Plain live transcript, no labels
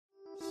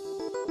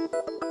You're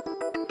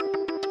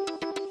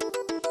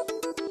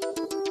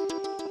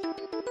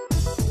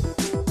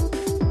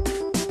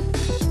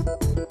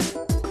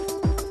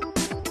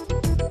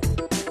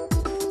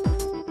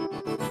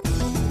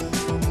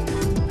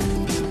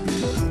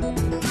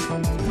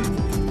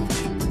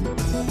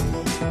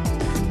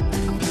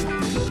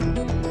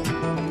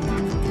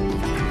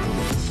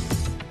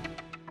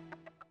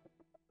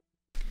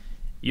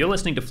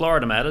listening to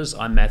Florida Matters.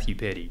 I'm Matthew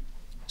Petty.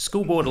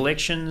 School board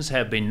elections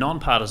have been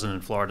nonpartisan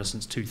in Florida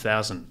since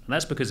 2000, and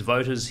that's because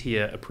voters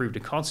here approved a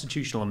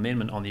constitutional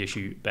amendment on the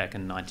issue back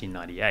in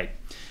 1998.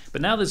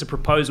 But now there's a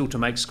proposal to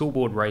make school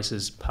board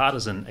races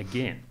partisan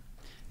again.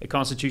 A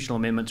constitutional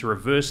amendment to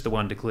reverse the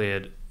one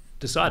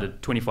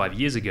decided 25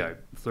 years ago.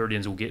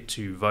 Floridians will get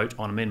to vote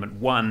on Amendment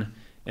 1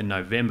 in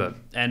November.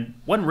 And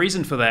one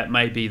reason for that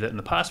may be that in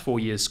the past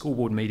 4 years, school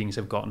board meetings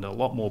have gotten a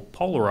lot more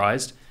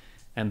polarized,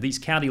 and these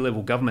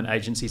county-level government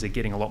agencies are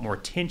getting a lot more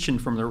attention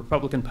from the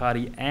Republican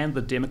Party and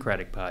the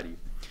Democratic Party.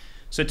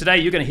 So today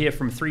you're going to hear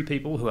from three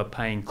people who are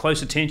paying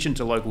close attention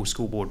to local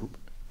school board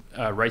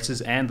races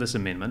and this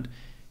amendment.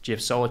 Jeff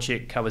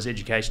Solochek covers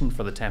education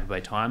for the Tampa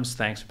Bay Times.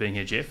 Thanks for being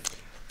here, Jeff.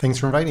 Thanks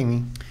for inviting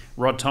me.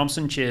 Rod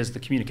Thomson chairs the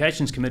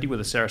Communications Committee with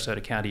the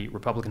Sarasota County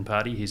Republican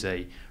Party. He's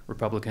a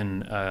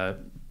Republican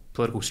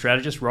political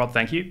strategist. Rod,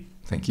 thank you.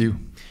 Thank you.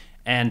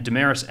 And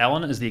Damaris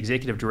Allen is the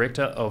Executive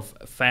Director of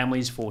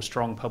Families for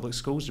Strong Public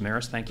Schools.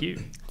 Damaris, thank you.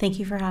 Thank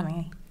you for having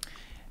me.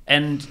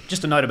 And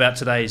just a note about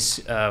today's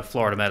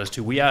Florida Matters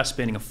too. We are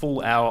spending a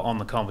full hour on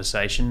the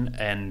conversation,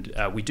 and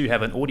we do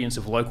have an audience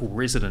of local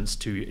residents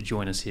to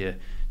join us here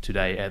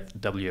today at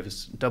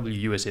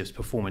WUSF's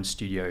Performance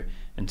Studio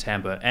in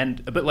Tampa.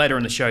 And a bit later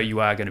in the show, you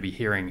are going to be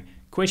hearing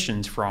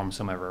questions from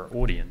some of our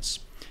audience.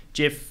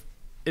 Jeff,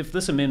 if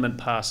this amendment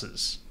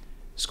passes,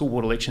 school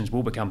board elections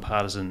will become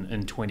partisan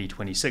in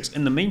 2026.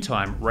 In the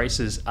meantime,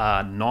 races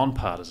are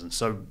nonpartisan.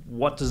 So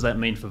what does that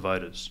mean for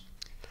voters?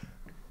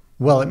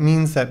 Well, it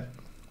means that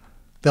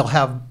they'll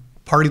have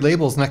party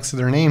labels next to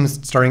their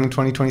names starting in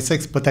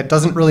 2026, but that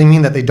doesn't really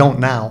mean that they don't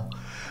now.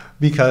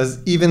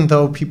 Because even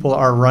though people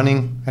are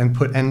running and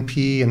put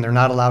NP and they're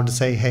not allowed to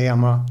say, hey,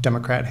 I'm a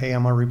Democrat, hey,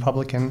 I'm a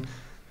Republican,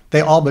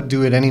 they all but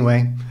do it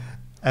anyway.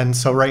 And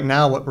so right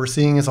now what we're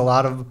seeing is a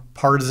lot of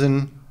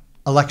partisan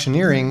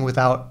electioneering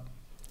without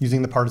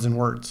using the partisan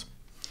words.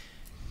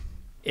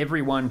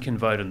 Everyone can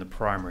vote in the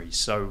primaries,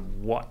 so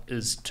what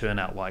is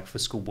turnout like for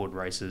school board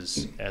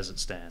races as it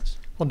stands?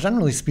 Well,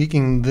 generally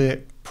speaking,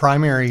 the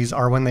primaries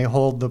are when they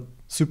hold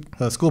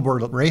the school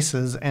board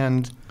races,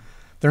 and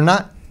they're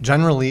not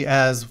generally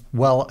as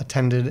well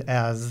attended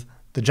as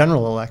the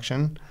general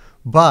election,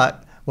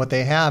 but what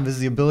they have is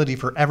the ability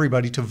for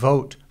everybody to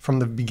vote from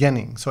the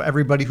beginning. So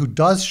everybody who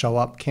does show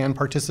up can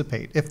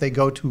participate. If they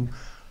go to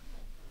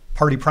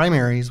party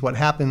primaries, what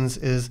happens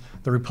is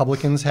the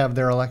Republicans have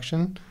their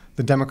election,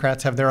 the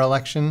Democrats have their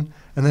election,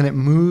 and then it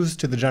moves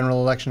to the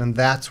general election, and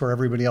that's where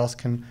everybody else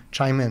can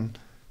chime in.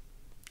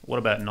 What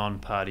about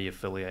non-party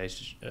affiliated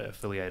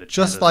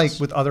Just candidates? like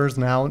with others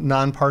now,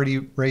 non-party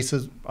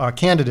races,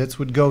 candidates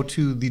would go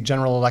to the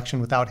general election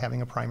without having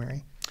a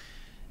primary.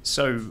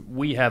 So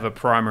we have a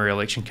primary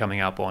election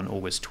coming up on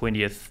August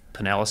 20th.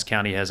 Pinellas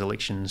County has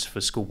elections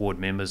for school board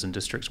members in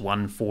districts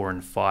 1, 4,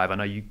 and 5. I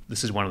know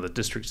this is one of the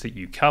districts that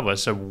you cover,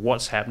 so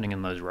what's happening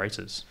in those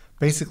races?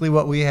 Basically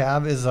what we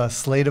have is a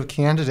slate of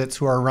candidates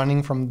who are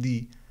running from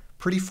the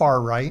pretty far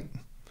right,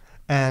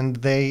 and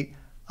they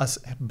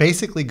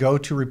basically go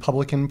to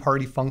Republican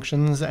Party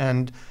functions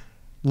and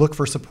look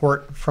for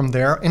support from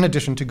there, in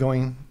addition to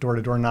going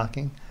door-to-door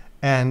knocking.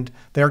 And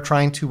they're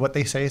trying to, what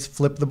they say is,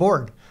 flip the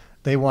board.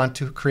 They want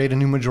to create a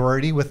new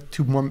majority with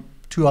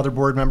two other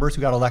board members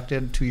who got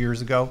elected 2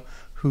 years ago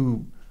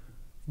who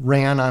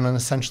ran on an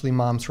essentially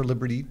Moms for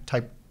Liberty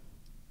type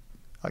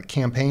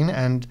campaign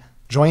and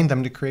joined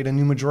them to create a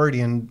new majority.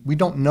 And we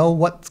don't know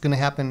what's going to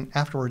happen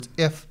afterwards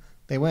if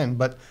they win.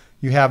 But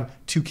you have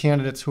two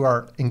candidates who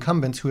are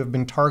incumbents who have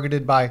been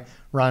targeted by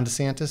Ron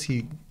DeSantis.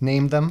 He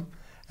named them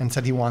and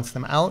said he wants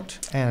them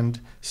out.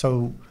 And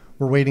so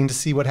we're waiting to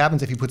see what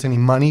happens if he puts any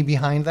money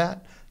behind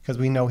that, because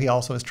we know he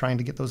also is trying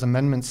to get those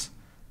amendments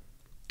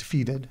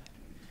defeated.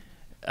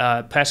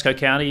 Pasco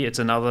County, it's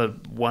another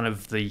one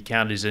of the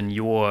counties in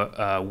your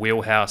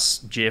wheelhouse,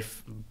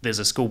 Jeff. There's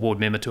a school board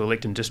member to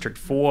elect in District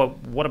 4.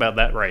 What about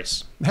that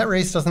race? That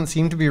race doesn't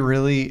seem to be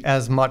really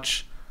as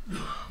much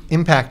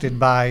impacted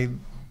by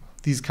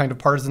these kind of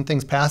partisan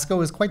things.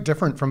 Pasco is quite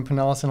different from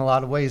Pinellas in a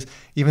lot of ways.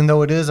 Even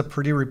though it is a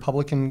pretty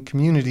Republican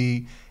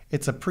community,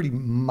 it's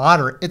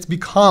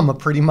become a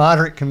pretty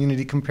moderate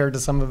community compared to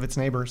some of its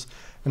neighbors.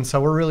 And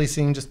so we're really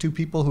seeing just two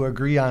people who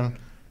agree on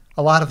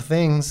a lot of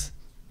things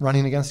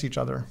running against each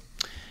other.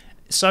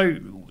 So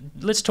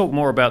let's talk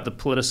more about the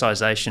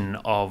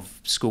politicization of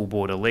school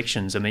board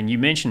elections. I mean, you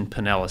mentioned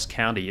Pinellas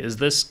County. Is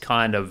this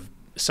kind of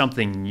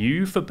something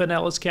new for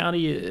Pinellas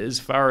County as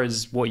far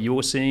as what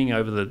you're seeing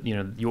over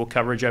your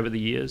coverage over the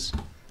years?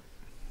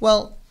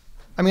 Well,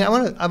 I mean, I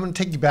want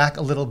to take you back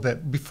a little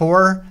bit.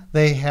 Before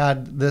they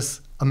had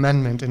this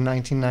amendment in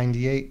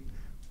 1998,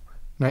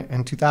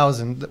 in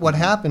 2000. What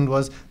happened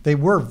was they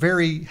were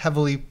very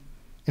heavily,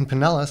 in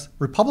Pinellas,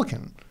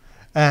 Republican.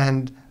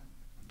 And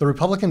the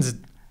Republicans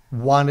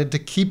wanted to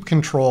keep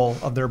control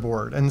of their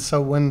board. And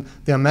so when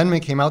the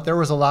amendment came out, there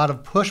was a lot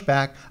of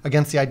pushback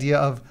against the idea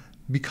of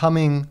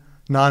becoming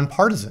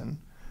nonpartisan.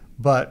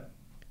 But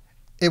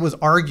it was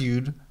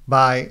argued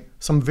by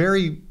some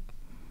very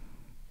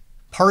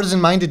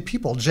partisan-minded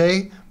people.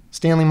 J.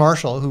 Stanley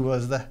Marshall, who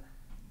was the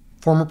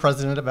former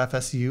president of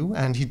FSU,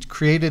 and he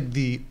created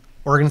the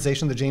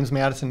organization, the James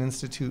Madison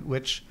Institute,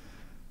 which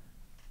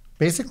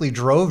basically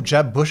drove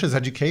Jeb Bush's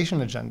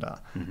education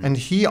agenda. Mm-hmm. And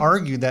he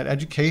argued that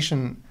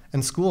education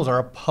and schools are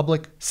a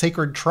public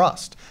sacred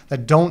trust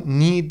that don't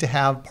need to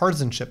have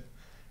partisanship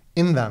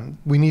in them.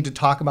 We need to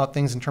talk about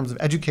things in terms of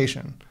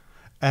education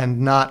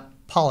and not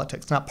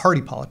politics, not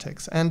party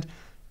politics. And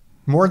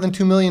more than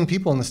 2 million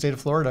people in the state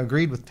of Florida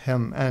agreed with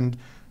him. And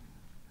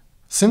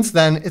since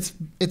then,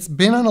 it's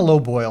been on a low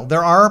boil.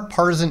 There are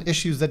partisan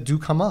issues that do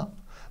come up.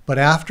 But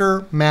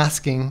after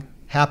masking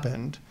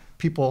happened,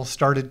 people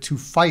started to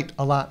fight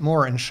a lot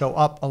more and show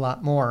up a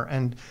lot more.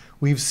 And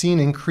we've seen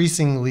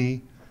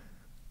increasingly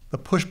the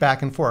push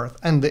back and forth.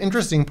 And the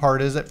interesting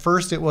part is at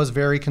first it was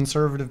very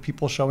conservative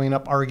people showing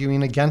up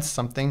arguing against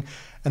something.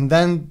 And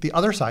then the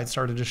other side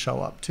started to show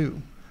up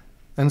too.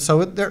 And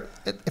so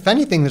if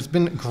anything, there's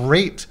been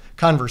great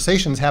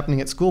conversations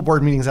happening at school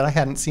board meetings that I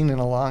hadn't seen in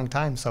a long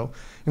time. So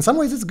in some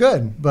ways it's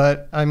good.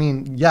 But I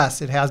mean,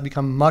 yes, it has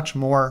become much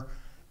more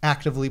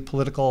actively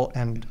political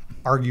and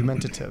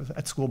argumentative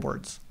at school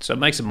boards. So it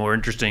makes it more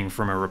interesting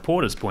from a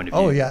reporter's point of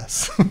view. Oh,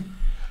 yes.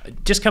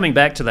 Just coming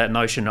back to that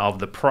notion of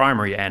the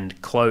primary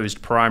and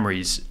closed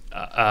primaries,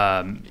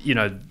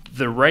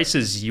 the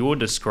races you're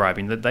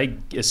describing, that they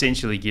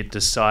essentially get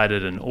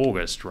decided in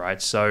August, right?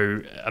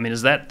 So, I mean,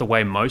 is that the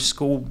way most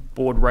school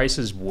board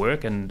races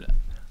work? And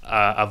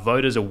are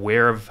voters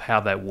aware of how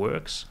that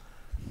works?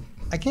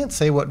 I can't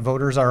say what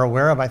voters are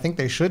aware of. I think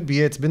they should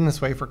be. It's been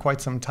this way for quite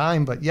some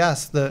time. But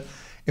yes,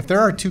 if there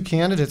are two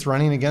candidates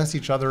running against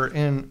each other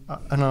in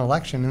an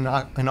election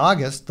in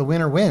August, the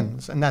winner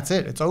wins, and that's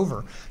it. It's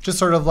over. Just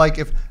sort of like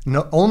if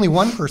only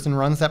one person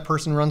runs, that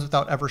person runs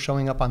without ever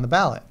showing up on the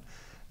ballot.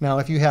 Now,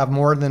 if you have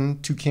more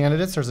than two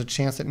candidates, there's a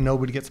chance that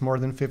nobody gets more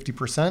than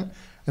 50%,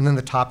 and then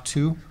the top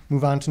two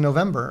move on to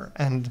November.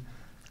 And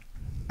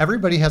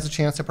everybody has a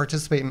chance to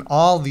participate in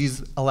all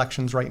these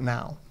elections right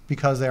now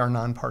because they are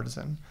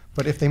nonpartisan.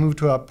 But if they move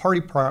to a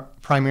party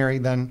primary,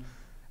 then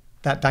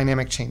that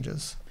dynamic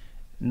changes.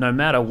 No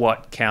matter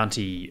what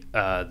county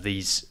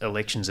these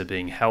elections are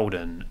being held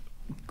in,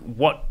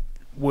 what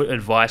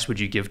advice would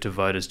you give to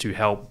voters to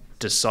help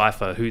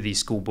decipher who these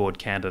school board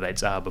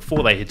candidates are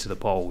before they head to the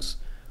polls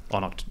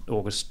on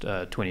August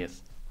 20th?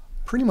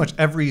 Pretty much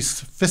every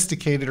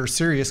sophisticated or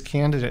serious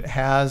candidate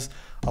has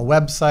a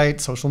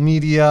website, social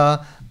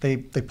media. They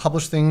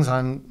publish things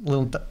on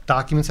little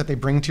documents that they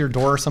bring to your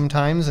door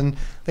sometimes, and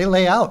they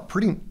lay out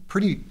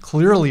pretty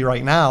clearly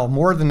right now,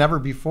 more than ever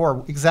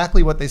before,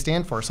 exactly what they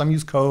stand for. Some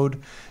use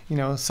code,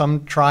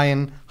 some try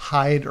and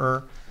hide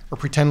or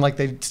pretend like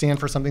they stand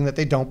for something that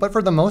they don't. But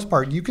for the most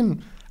part, you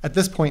can, at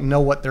this point,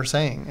 know what they're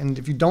saying. And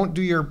if you don't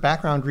do your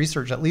background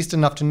research, at least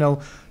enough to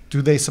know,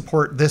 do they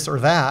support this or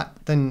that,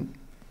 then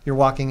you're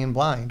walking in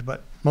blind.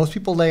 But most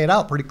people lay it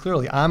out pretty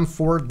clearly. I'm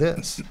for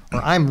this, or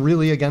I'm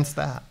really against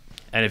that.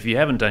 And if you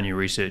haven't done your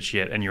research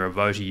yet and you're a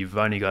voter, you've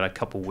only got a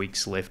couple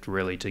weeks left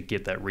really to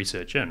get that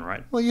research in,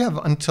 right? Well, you have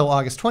until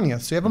August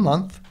 20th, so you have a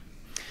month.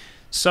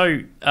 So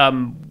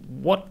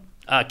what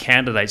are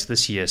candidates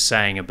this year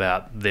saying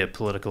about their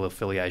political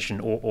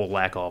affiliation or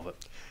lack of it?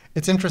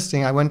 It's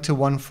interesting. I went to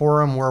one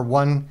forum where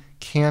one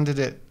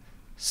candidate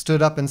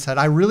stood up and said,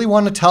 I really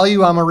want to tell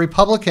you I'm a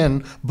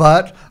Republican,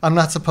 but I'm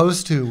not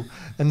supposed to.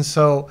 And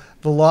so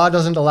the law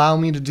doesn't allow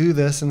me to do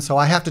this. And so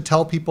I have to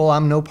tell people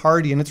I'm no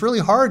party. And it's really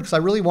hard because I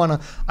really want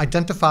to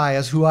identify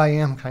as who I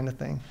am, kind of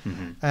thing.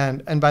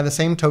 Mm-hmm. And by the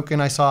same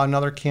token, I saw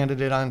another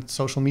candidate on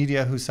social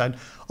media who said,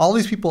 all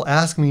these people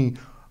ask me,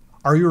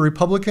 are you a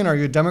Republican? Are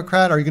you a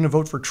Democrat? Are you going to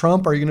vote for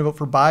Trump? Are you going to vote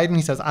for Biden?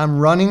 He says, I'm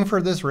running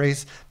for this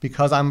race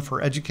because I'm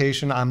for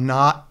education. I'm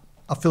not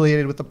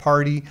affiliated with the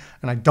party,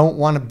 and I don't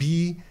want to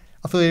be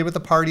affiliated with the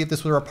party. If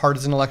this were a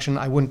partisan election,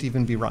 I wouldn't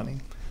even be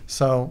running.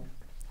 So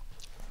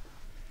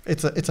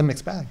it's a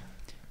mixed bag.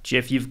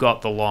 Jeff, you've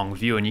got the long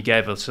view, and you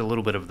gave us a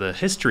little bit of the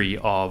history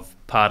of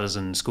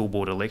partisan school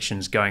board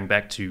elections going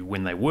back to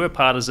when they were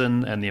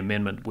partisan and the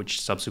amendment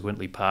which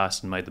subsequently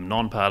passed and made them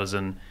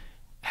nonpartisan.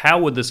 How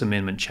would this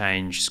amendment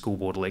change school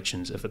board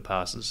elections if it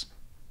passes?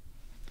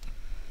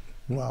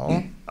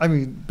 Well, I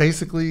mean,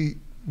 basically,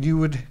 you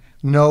would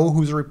know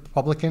who's a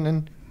Republican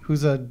and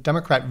who's a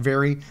Democrat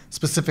very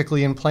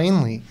specifically and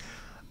plainly.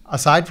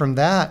 Aside from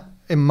that,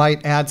 it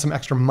might add some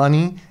extra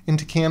money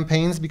into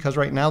campaigns because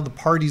right now the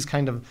parties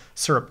kind of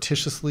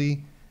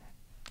surreptitiously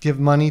give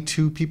money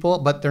to people,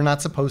 but they're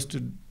not supposed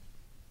to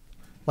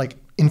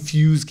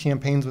infuse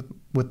campaigns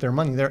with their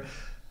money.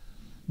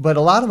 But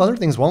a lot of other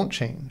things won't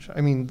change. I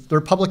mean, the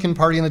Republican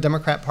Party and the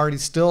Democrat Party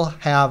still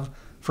have,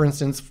 for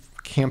instance,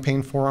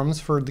 campaign forums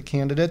for the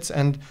candidates,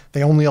 and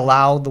they only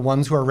allow the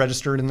ones who are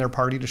registered in their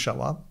party to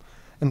show up.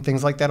 And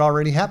things like that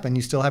already happen.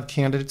 You still have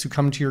candidates who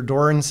come to your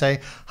door and say,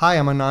 hi,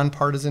 I'm a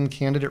nonpartisan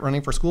candidate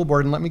running for school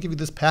board, and let me give you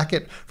this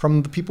packet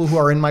from the people who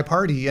are in my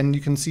party, and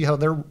you can see how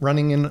they're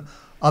running in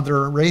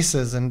other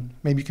races, and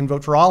maybe you can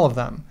vote for all of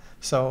them.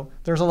 So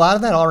there's a lot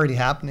of that already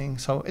happening.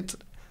 So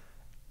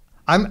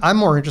I'm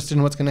more interested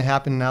in what's going to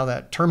happen now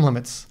that term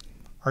limits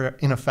are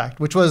in effect,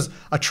 which was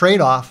a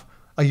trade-off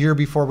a year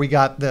before we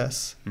got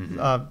this.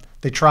 Mm-hmm.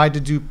 They tried to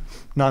do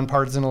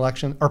nonpartisan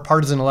election or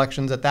partisan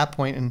elections at that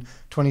point in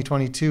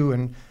 2022,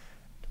 and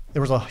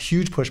there was a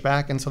huge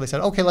pushback, and so they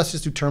said, okay, let's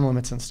just do term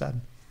limits instead.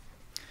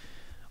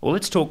 Well,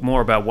 let's talk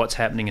more about what's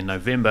happening in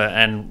November.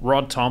 And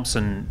Rod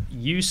Thomson,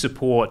 you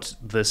support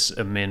this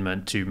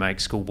amendment to make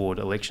school board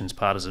elections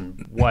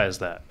partisan. Why is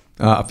that?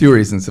 A few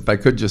reasons. If I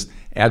could just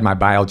add my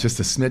bio just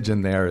a smidge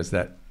in there, is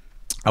that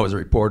I was a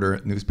reporter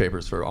at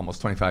newspapers for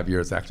almost 25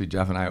 years. Actually,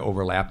 Jeff and I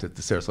overlapped at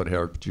the Sarasota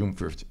Herald-Tribune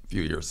for a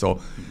few years.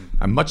 So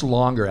I'm much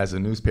longer as a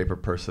newspaper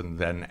person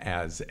than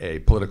as a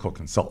political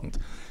consultant.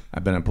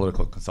 I've been a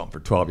political consultant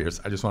for 12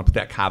 years. I just want to put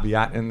that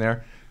caveat in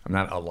there. I'm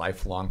not a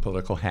lifelong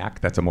political hack.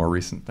 That's a more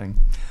recent thing.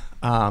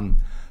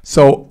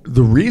 So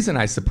the reason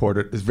I support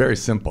it is very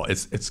simple.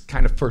 It's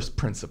kind of first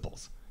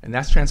principles, and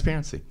that's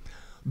transparency.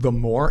 The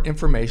more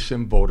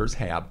information voters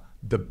have,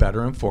 the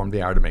better informed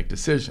they are to make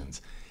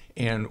decisions.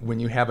 And when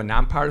you have a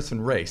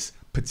nonpartisan race,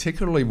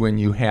 particularly when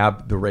you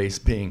have the race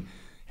being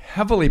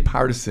heavily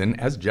partisan,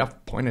 as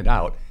Jeff pointed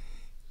out,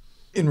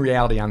 in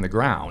reality on the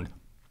ground,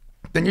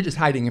 then you're just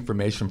hiding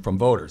information from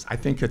voters. I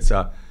think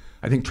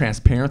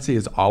transparency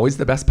is always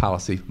the best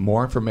policy.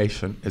 More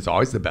information is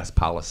always the best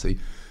policy.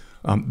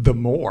 The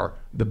more,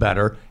 the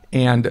better.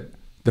 And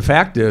the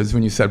fact is,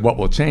 when you said what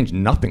will change,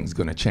 nothing's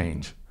going to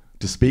change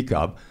to speak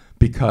of,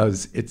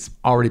 because it's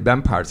already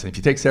been partisan. If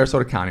you take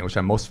Sarasota County, which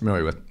I'm most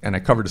familiar with, and I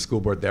covered the school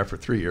board there for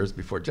 3 years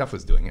before Jeff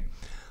was doing it,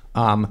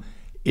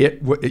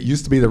 it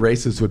used to be the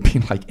races would be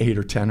like $8,000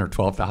 or $10,000 or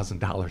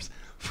 $12,000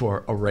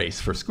 for a race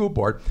for school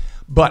board.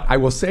 But I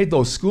will say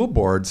those school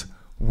boards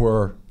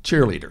were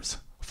cheerleaders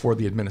for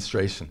the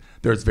administration.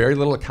 There's very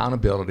little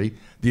accountability.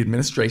 The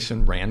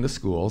administration ran the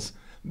schools.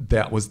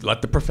 That was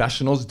let the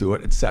professionals do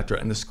it, et cetera.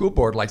 And the school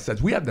board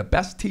says, we have the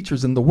best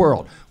teachers in the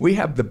world. We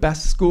have the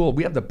best school.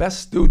 We have the best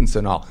students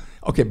and all.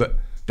 Okay, but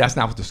that's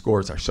not what the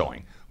scores are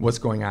showing. What's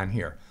going on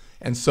here?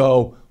 And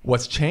so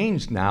what's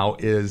changed now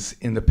is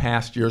in the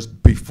past years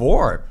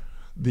before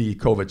the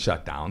COVID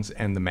shutdowns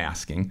and the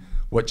masking,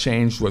 what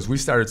changed was we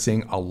started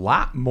seeing a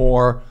lot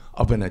more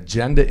of an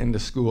agenda in the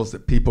schools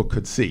that people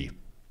could see.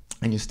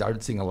 And you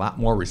started seeing a lot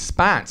more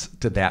response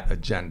to that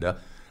agenda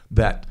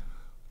that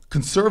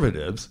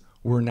conservatives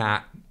were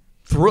not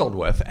thrilled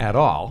with at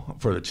all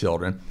for the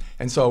children.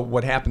 And so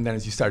what happened then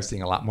is you started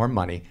seeing a lot more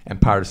money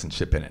and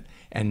partisanship in it.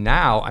 And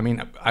now, I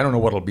mean, I don't know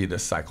what it'll be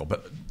this cycle,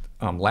 but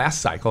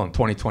last cycle in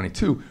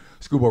 2022,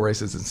 school board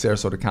races in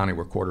Sarasota County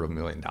were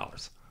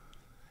 $250,000.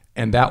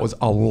 And that was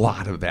a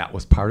lot of that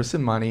was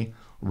partisan money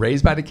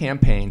raised by the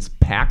campaigns,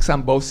 PACs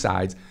on both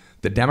sides,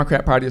 the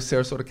Democrat Party of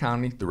Sarasota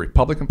County, the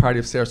Republican Party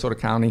of Sarasota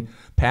County,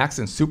 PACs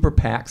and super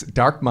PACs,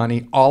 dark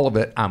money, all of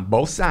it on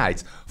both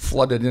sides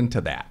flooded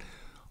into that.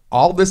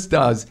 All this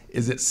does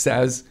is it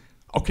says,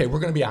 okay, we're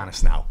going to be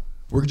honest now.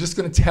 We're just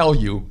going to tell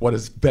you what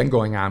has been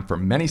going on for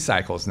many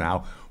cycles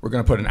now. We're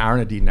going to put an R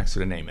and a D next to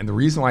the name. And the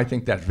reason why I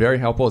think that's very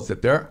helpful is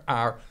that there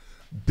are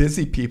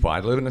busy people.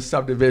 I live in a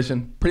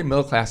subdivision, pretty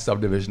middle-class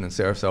subdivision in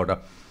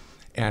Sarasota,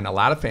 and a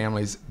lot of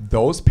families,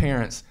 those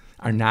parents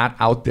are not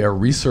out there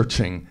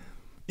researching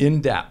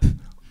in depth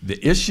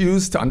the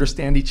issues to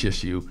understand each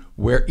issue,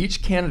 where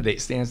each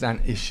candidate stands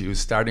on issues,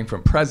 starting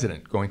from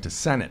president, going to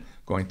Senate,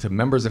 going to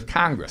members of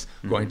Congress,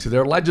 going to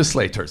their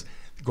legislators,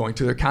 going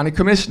to their county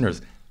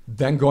commissioners,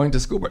 then going to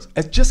school boards.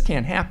 It just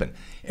can't happen.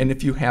 And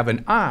if you have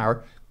an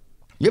R,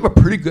 you have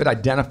a pretty good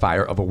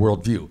identifier of a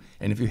worldview.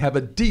 And if you have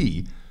a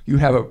D, you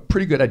have a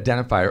pretty good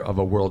identifier of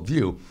a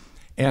worldview.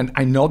 And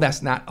I know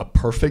that's not a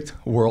perfect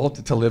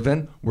world to live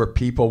in, where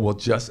people will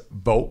just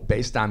vote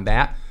based on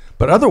that.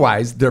 But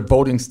otherwise, they're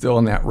voting still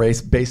in that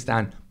race based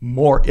on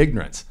more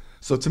ignorance.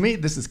 So to me,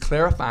 this is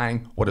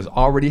clarifying what is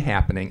already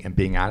happening and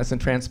being honest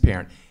and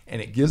transparent.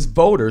 And it gives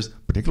voters,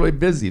 particularly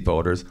busy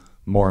voters,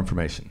 more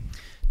information.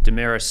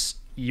 Damaris,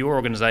 your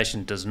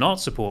organization does not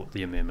support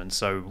the amendment,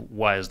 so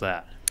why is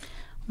that?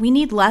 We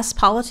need less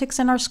politics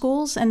in our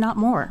schools and not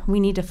more. We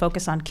need to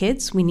focus on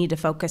kids. We need to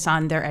focus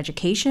on their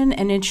education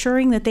and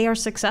ensuring that they are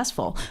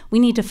successful. We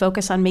need to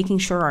focus on making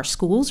sure our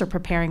schools are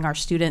preparing our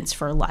students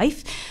for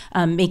life,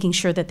 making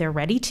sure that they're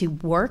ready to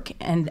work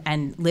and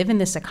live in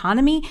this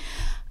economy.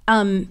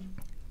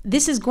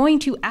 this is going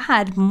to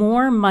add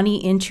more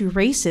money into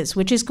races,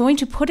 which is going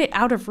to put it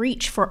out of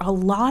reach for a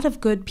lot of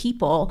good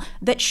people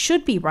that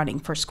should be running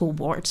for school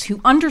boards,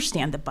 who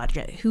understand the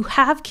budget, who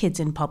have kids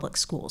in public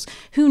schools,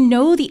 who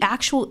know the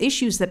actual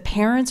issues that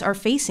parents are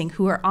facing,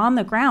 who are on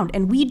the ground.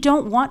 And we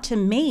don't want to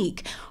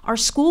make our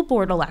school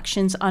board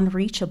elections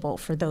unreachable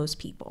for those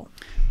people.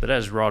 But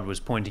as Rod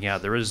was pointing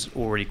out, there is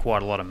already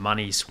quite a lot of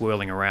money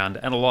swirling around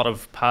and a lot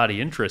of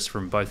party interest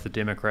from both the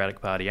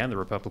Democratic Party and the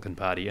Republican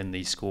Party in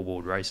these school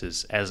board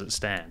races as it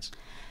stands.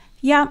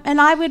 Yeah, and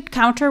I would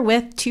counter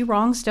with two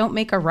wrongs don't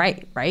make a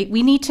right, right?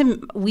 We need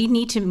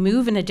to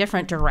move in a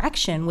different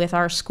direction with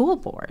our school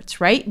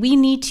boards, right? We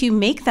need to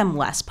make them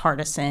less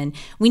partisan.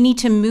 We need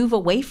to move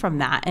away from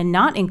that and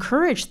not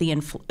encourage the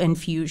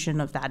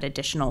infusion of that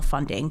additional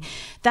funding.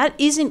 That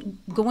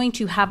isn't going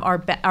to have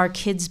our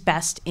kids'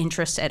 best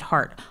interests at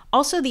heart.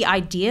 Also, the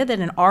idea that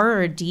an R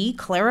or a D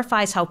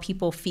clarifies how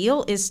people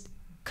feel is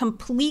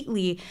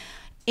completely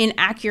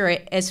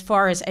inaccurate as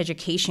far as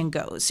education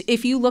goes.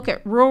 If you look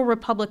at rural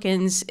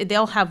Republicans,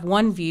 they'll have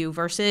one view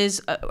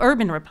versus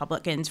urban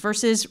Republicans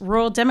versus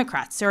rural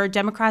Democrats. There are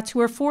Democrats who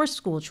are for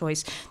school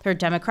choice. There are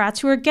Democrats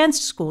who are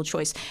against school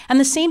choice. And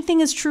the same thing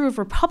is true of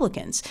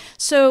Republicans.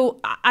 So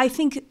I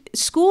think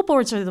school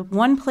boards are the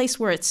one place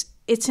where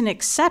it's an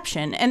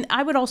exception. And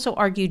I would also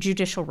argue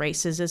judicial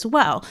races as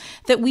well,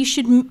 that we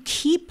should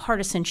keep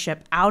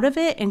partisanship out of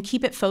it and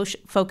keep it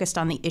focused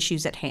on the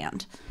issues at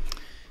hand.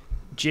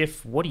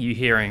 Jeff, what are you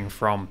hearing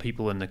from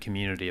people in the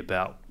community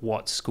about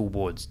what school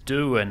boards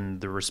do and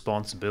the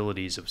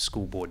responsibilities of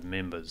school board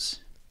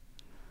members?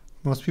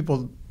 Most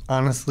people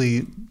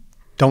honestly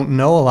don't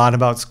know a lot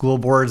about school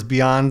boards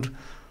beyond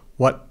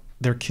what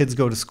their kids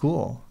go to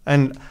school.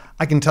 And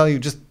I can tell you,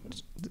 just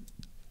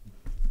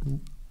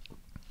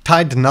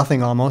tied to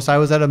nothing almost, I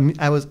was at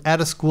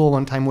a school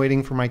one time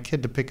waiting for my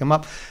kid to pick him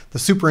up. The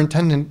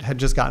superintendent had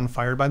just gotten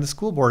fired by the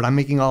school board. I'm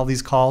making all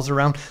these calls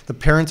around. The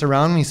parents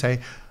around me say,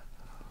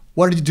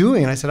 "What are you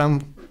doing?" And I said,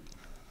 I'm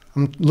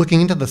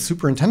looking into the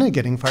superintendent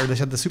getting fired. They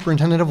said, "The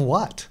superintendent of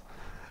what?"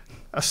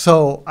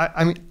 So,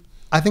 I mean,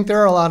 I think there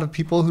are a lot of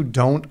people who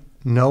don't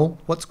know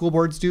what school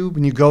boards do.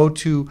 When you go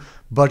to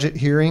budget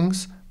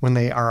hearings, when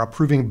they are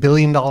approving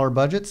billion-dollar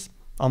budgets,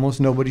 almost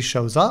nobody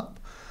shows up.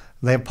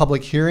 They have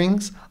public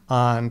hearings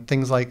on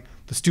things like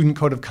the student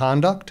code of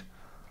conduct,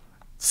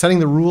 setting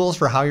the rules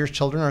for how your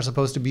children are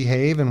supposed to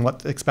behave and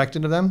what's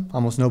expected of them.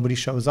 Almost nobody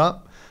shows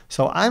up.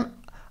 So I'm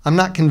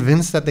not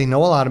convinced that they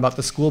know a lot about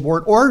the school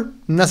board or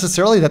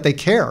necessarily that they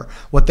care.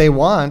 What they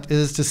want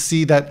is to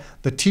see that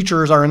the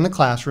teachers are in the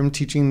classroom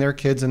teaching their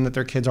kids and that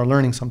their kids are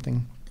learning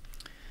something.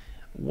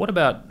 What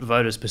about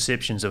voters'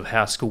 perceptions of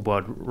how school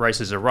board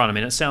races are run? I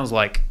mean, it sounds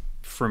like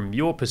from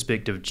your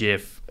perspective,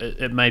 Jeff,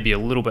 it may be a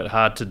little bit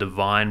hard to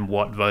divine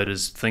what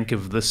voters think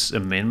of this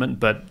amendment,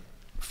 but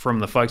from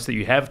the folks that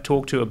you have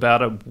talked to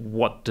about it,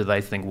 what do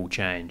they think will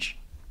change?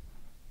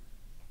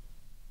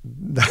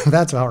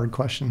 That's a hard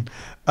question.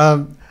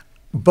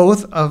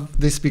 Both of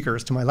the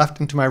speakers to my left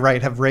and to my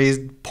right have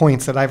raised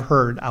points that I've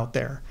heard out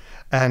there.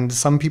 And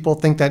some people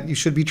think that you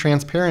should be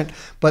transparent,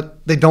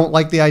 but they don't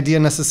like the idea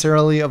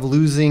necessarily of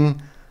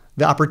losing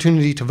the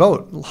opportunity to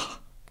vote.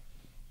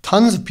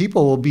 Tons of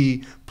people will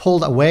be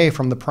pulled away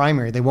from the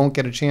primary. They won't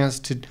get a chance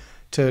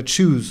to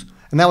choose.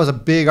 And that was a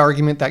big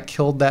argument that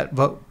killed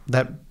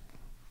that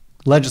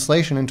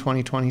legislation in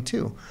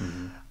 2022.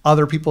 Mm-hmm.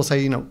 Other people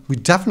say, we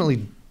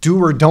definitely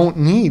do or don't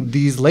need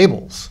these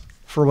labels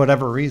for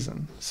whatever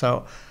reason.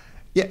 So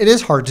yeah, it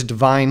is hard to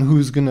divine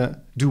who's going to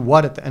do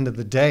what at the end of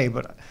the day.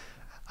 But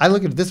I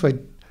look at it this way.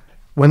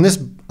 When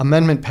this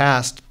amendment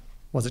passed,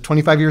 was it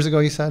 25 years ago,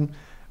 you said?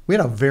 We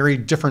had a very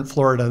different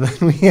Florida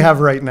than we have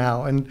right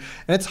now. And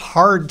it's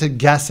hard to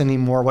guess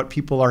anymore what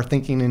people are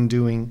thinking and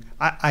doing.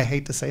 I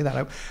hate to say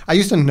that. I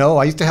used to know.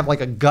 I used to have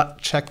like a gut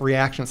check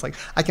reaction. It's like,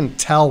 I can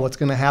tell what's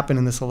going to happen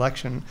in this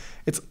election.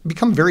 It's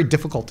become very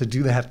difficult to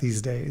do that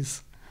these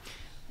days.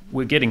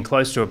 We're getting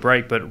close to a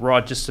break, but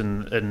Rod, just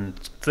in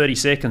 30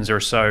 seconds or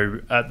so,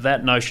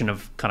 that notion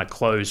of kind of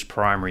closed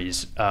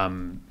primaries,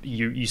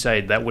 you say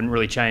that wouldn't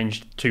really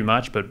change too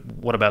much, but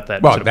what about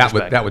that? Well, sort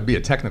of that would be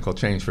a technical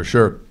change for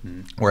sure.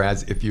 Mm-hmm.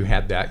 Whereas if you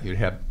had that, you'd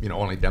have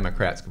only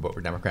Democrats could vote for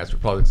Democrats,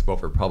 Republicans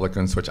vote for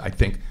Republicans, which I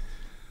think,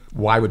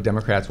 why would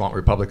Democrats want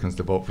Republicans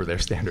to vote for their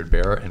standard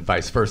bearer and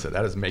vice versa?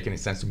 That doesn't make any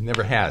sense. It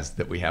never has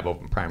that we have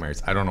open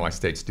primaries. I don't know why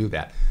states do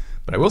that,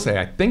 but I will say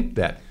I think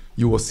that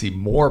you will see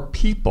more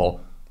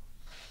people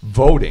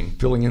voting,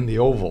 filling in the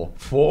oval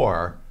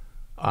for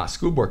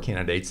school board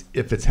candidates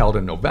if it's held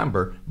in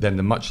November than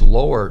the much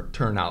lower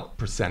turnout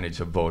percentage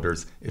of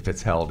voters if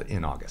it's held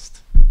in August.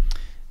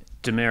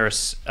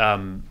 Damaris,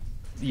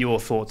 your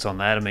thoughts on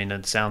that? I mean,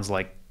 it sounds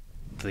like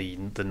the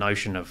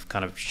notion of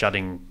kind of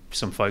shutting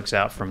some folks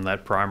out from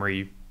that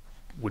primary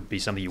would be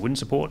something you wouldn't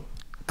support?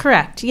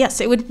 Correct.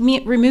 Yes, it would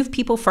remove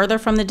people further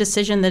from the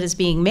decision that is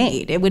being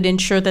made. It would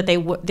ensure that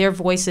their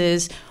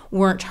voices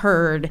weren't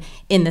heard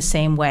in the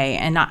same way.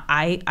 And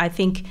I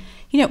think,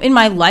 in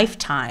my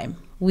lifetime,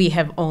 we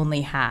have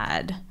only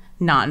had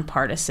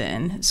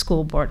nonpartisan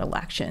school board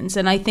elections.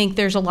 And I think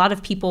there's a lot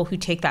of people who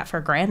take that for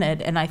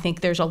granted. And I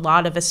think there's a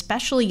lot of,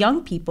 especially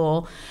young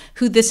people,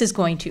 who this is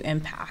going to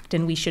impact.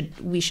 And we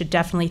should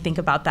definitely think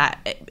about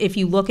that. If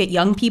you look at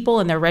young people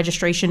and their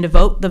registration to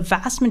vote, the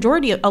vast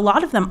majority, a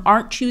lot of them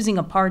aren't choosing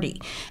a party.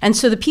 And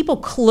so the people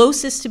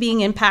closest to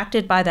being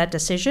impacted by that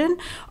decision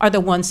are the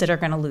ones that are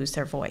going to lose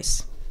their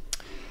voice.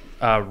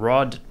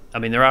 Rod, I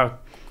mean, there are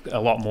a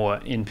lot more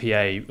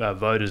NPA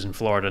voters in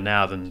Florida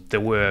now than there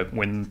were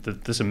when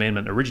this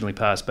amendment originally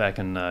passed back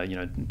in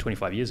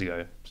 25 years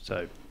ago.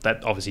 So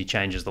that obviously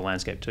changes the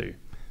landscape too.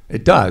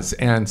 It does.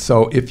 And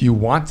so if you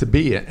want to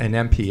be an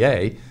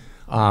MPA,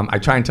 I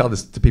try and tell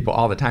this to people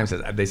all the time.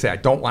 They say, I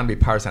don't want to be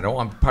partisan. I don't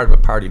want to be part of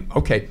a party.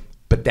 Okay,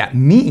 but that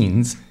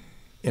means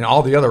in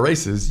all the other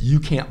races, you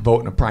can't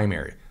vote in a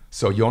primary.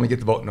 So you only get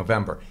to vote in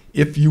November.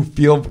 If you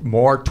feel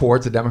more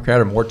towards a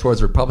Democrat or more towards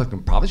a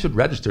Republican, probably should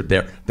register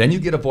there. Then you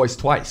get a voice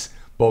twice,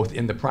 both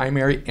in the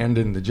primary and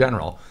in the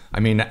general. I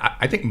mean,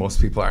 I think most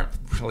people aren't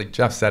really,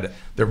 Jeff said it,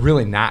 they're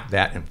really not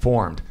that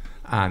informed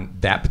on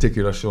that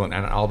particular issue and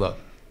all the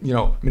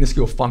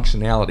minuscule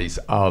functionalities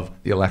of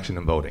the election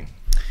and voting.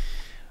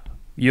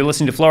 You're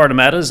listening to Florida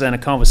Matters and a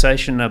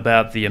conversation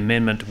about the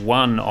Amendment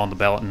 1 on the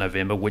ballot in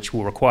November, which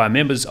will require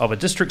members of a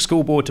district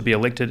school board to be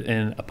elected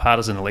in a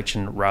partisan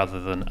election rather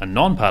than a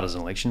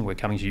non-partisan election. We're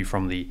coming to you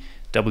from the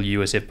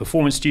WUSF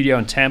Performance Studio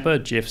in Tampa.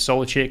 Jeff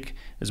Solochek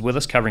is with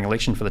us covering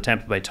election for the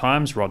Tampa Bay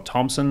Times. Rod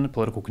Thomson,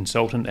 political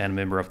consultant and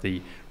member of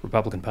the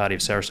Republican Party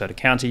of Sarasota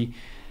County.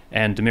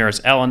 And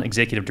Damaris Allen,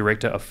 Executive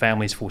Director of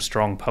Families for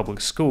Strong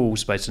Public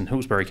Schools based in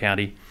Hillsborough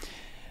County.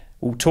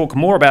 We'll talk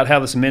more about how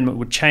this amendment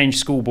would change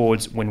school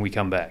boards when we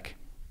come back.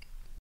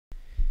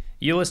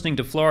 You're listening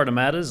to Florida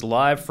Matters,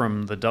 live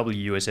from the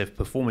WUSF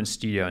Performance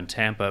Studio in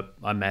Tampa.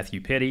 I'm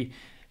Matthew Petty,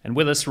 and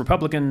with us,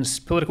 Republicans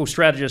political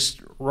strategist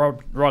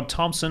Rod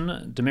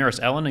Thomson, Damaris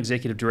Allen,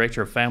 Executive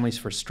Director of Families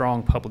for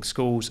Strong Public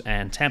Schools,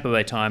 and Tampa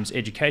Bay Times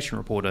education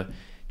reporter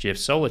Jeff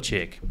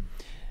Solochek.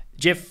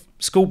 Jeff,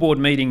 school board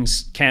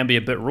meetings can be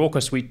a bit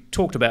raucous. We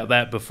talked about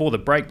that before the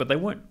break, but they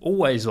weren't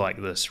always like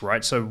this,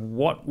 right? So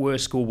what were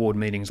school board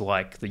meetings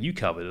like that you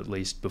covered, at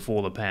least,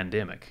 before the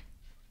pandemic?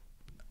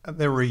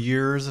 There were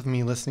years of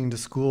me listening to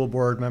school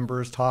board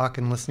members talk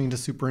and listening to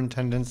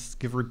superintendents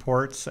give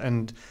reports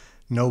and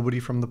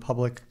nobody from the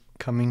public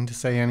coming to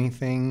say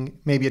anything.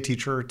 Maybe a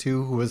teacher or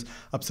two who was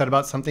upset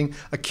about something.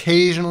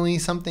 Occasionally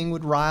something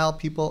would rile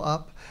people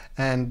up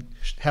and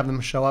have them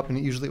show up, and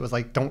usually it was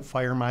like, don't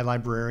fire my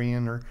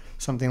librarian or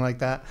something like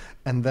that.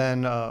 And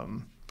then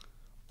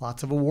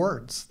lots of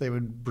awards. They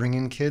would bring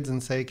in kids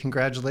and say,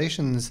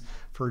 congratulations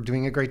for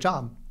doing a great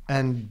job.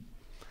 And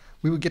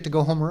we would get to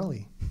go home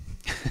early.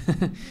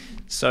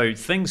 So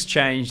things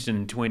changed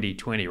in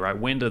 2020, right?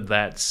 When did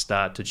that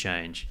start to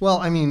change? Well,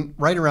 I mean,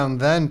 right around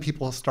then,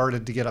 people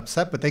started to get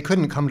upset, but they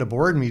couldn't come to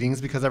board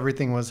meetings because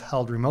everything was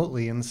held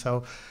remotely. And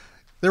so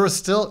there was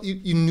still,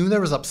 you knew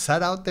there was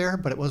upset out there,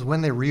 but it was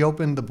when they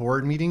reopened the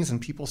board meetings and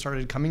people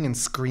started coming and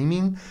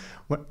screaming.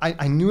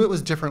 I knew it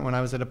was different when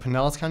I was at a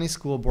Pinellas County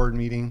School Board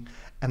meeting,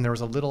 and there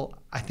was a little,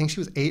 I think she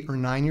was 8 or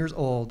 9 years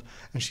old,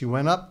 and she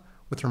went up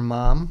with her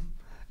mom,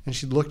 and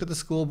she looked at the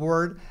school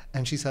board,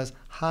 and she says,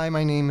 hi,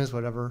 my name is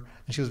whatever.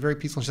 And she was very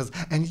peaceful. And she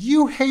says, and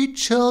you hate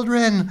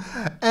children,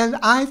 and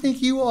I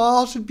think you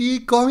all should be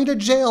going to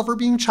jail for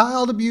being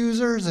child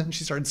abusers. And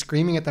she started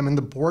screaming at them, and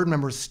the board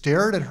members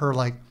stared at her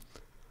like,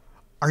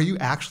 are you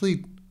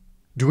actually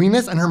doing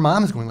this? And her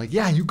mom is going like,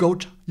 yeah, you go,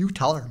 you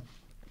tell her.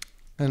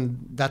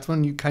 And that's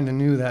when you kind of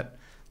knew that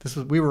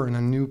we were in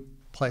a new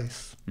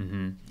place.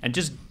 Mm-hmm. And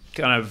just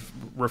kind of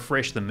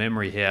refresh the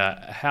memory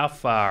here. How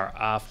far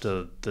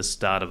after the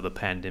start of the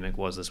pandemic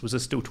was this? Was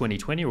this still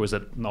 2020 or was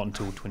it not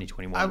until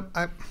 2021?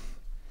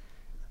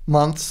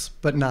 Months,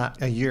 but not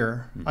a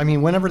year. Mm-hmm. I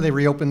mean, whenever they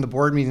reopened the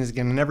board meetings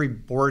again, and every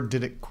board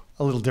did it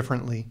a little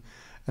differently.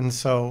 And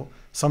so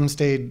some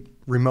stayed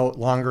remote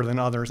longer than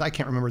others. I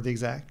can't remember the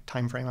exact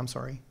time frame. I'm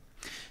sorry.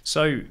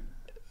 So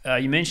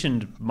you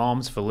mentioned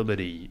Moms for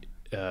Liberty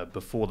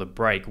before the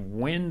break.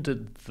 When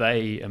did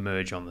they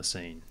emerge on the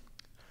scene?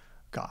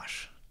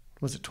 Gosh.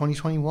 Was it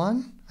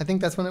 2021? I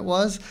think that's when it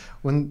was,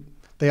 when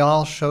they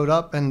all showed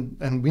up,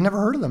 and we never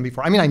heard of them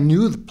before. I mean, I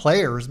knew the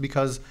players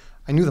because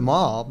I knew them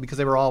all because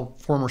they were all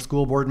former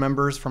school board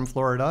members from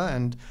Florida,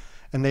 and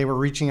they were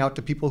reaching out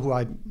to people who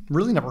I'd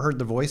really never heard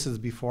the voices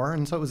before,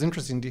 and so it was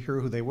interesting to hear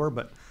who they were.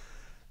 But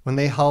when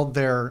they held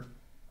their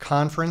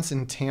conference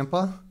in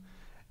Tampa,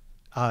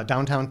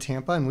 downtown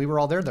Tampa, and we were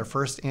all there, their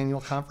first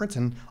annual conference,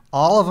 and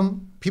all of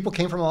them, people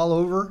came from all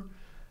over.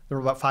 There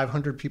were about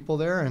 500 people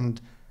there, and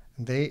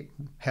they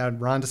had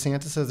Ron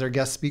DeSantis as their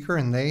guest speaker,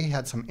 and they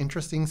had some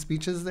interesting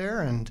speeches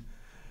there. And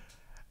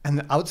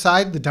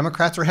outside, the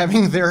Democrats were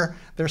having their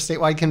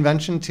statewide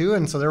convention too,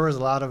 and so there was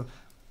a lot of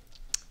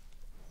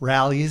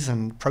rallies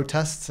and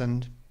protests,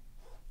 and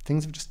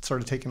things have just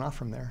sort of taken off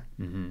from there.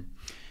 Mm-hmm.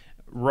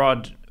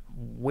 Rod,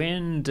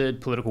 when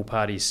did political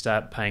parties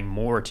start paying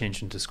more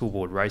attention to school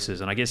board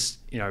races? And I guess,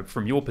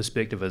 from your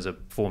perspective as a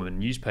former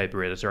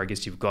newspaper editor, I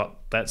guess you've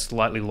got that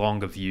slightly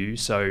longer view.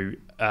 So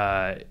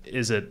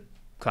is it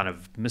kind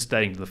of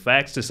misstating the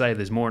facts to say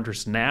there's more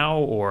interest now,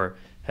 or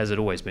has it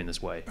always been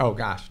this way? Oh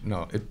gosh,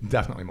 no,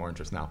 definitely more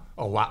interest now.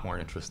 A lot more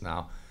interest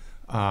now.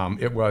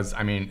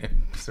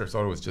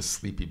 Sarasota was just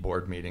sleepy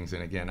board meetings,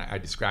 and again, I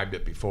described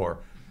it before.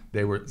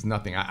 There was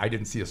nothing. I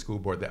didn't see a school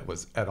board that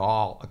was at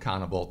all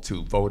accountable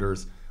to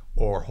voters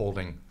or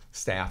holding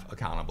staff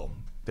accountable.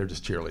 They're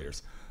just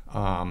cheerleaders.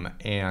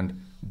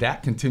 And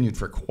that continued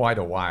for quite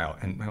a while.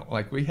 And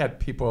like we had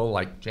people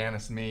like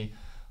Janice Mee,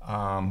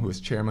 who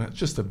was chairman,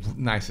 just the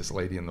nicest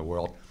lady in the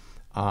world.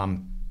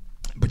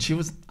 But she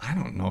was, I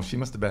don't know, she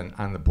must have been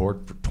on the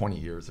board for 20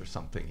 years or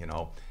something, you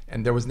know,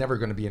 and there was never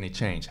going to be any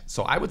change.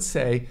 So I would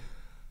say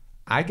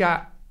I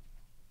got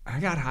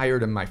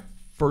hired in my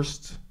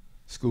first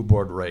school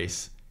board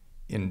race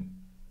in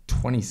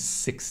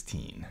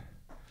 2016.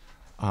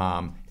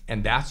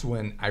 And that's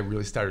when I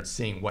really started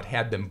seeing what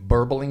had been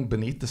burbling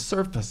beneath the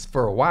surface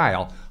for a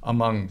while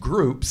among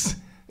groups,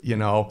 you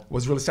know,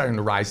 was really starting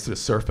to rise to the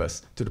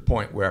surface to the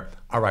point where,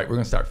 all right, we're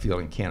going to start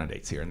fielding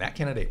candidates here. And that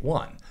candidate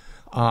won.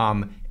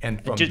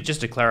 And from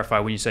just to clarify,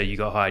 when you say you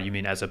got hired, you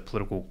mean as a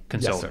political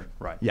consultant, yes, sir.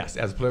 Right? Yes,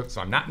 as a political. So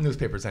I'm not in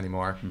newspapers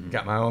anymore.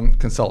 Got my own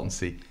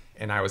consultancy,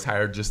 and I was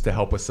hired just to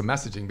help with some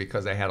messaging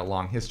because I had a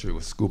long history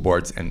with school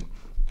boards and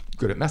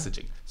good at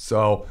messaging.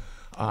 So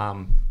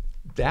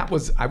that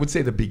was, I would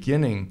say, the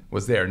beginning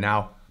was there.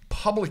 Now,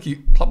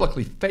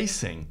 publicly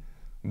facing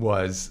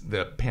was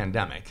the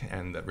pandemic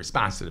and the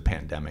response to the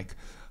pandemic,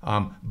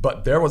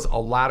 but there was a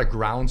lot of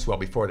groundswell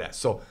before that.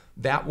 So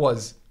that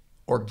was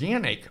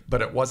organic,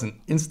 but it wasn't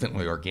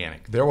instantly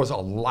organic. There was a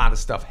lot of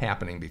stuff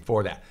happening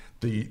before that.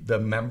 The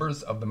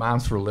members of the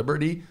Moms for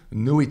Liberty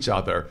knew each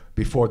other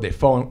before they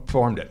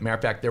formed it. Matter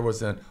of fact, there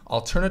was an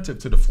alternative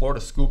to the Florida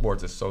School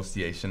Boards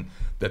Association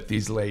that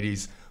these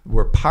ladies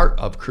were part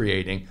of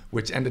creating,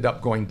 which ended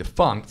up going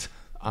defunct,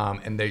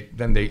 and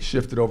then they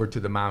shifted over to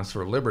the Moms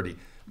for Liberty.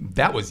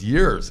 That was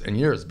years and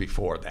years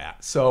before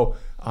that. So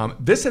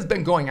this has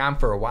been going on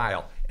for a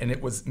while, and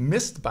it was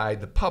missed by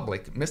the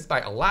public, missed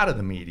by a lot of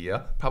the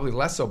media, probably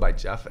less so by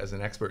Jeff as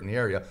an expert in the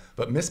area,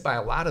 but missed by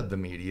a lot of the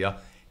media.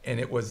 And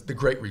it was the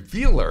great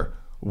revealer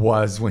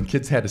was when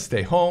kids had to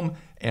stay home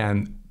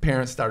and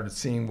parents started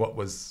seeing what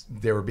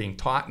they were being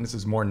taught, and this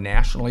is more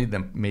nationally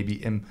than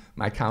maybe in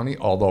my county,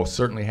 although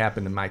certainly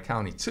happened in my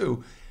county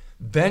too.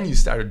 Then you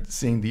started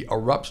seeing the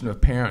eruption of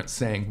parents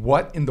saying,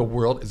 what in the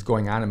world is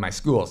going on in my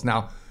schools?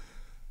 Now,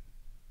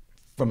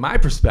 from my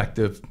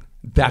perspective,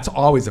 that's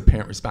always a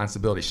parent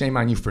responsibility. Shame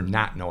on you for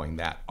not knowing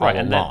that all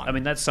along.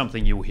 And that's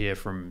something you'll hear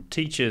from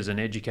teachers and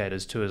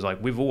educators too. Is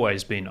like we've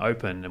always been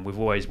open and we've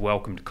always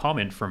welcomed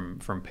comment from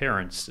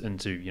parents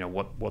into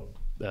what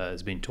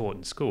has been taught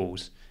in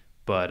schools.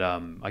 But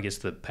I guess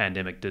the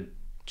pandemic did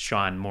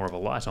shine more of a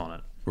light on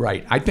it.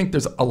 Right. I think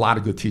there's a lot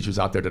of good teachers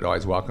out there that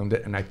always welcomed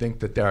it, and I think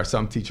that there are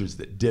some teachers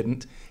that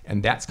didn't,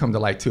 and that's come to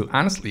light too.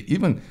 Honestly,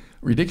 even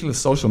ridiculous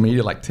social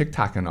media like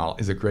TikTok and all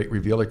is a great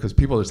revealer because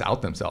people just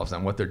out themselves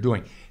on what they're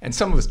doing. And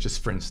some of it's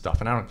just fringe stuff,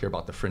 and I don't care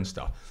about the fringe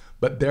stuff.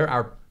 But there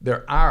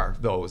are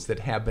those that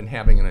have been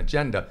having an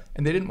agenda,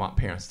 and they didn't want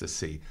parents to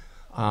see.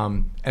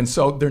 And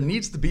so there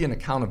needs to be an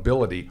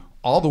accountability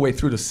all the way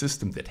through the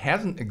system that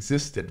hasn't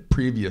existed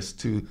previous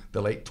to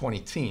the late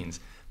 2010s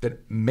that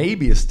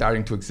maybe is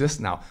starting to exist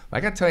now. But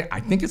I got to tell you,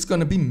 I think it's going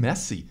to be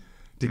messy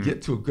to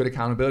get to a good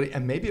accountability,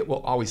 and maybe it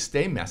will always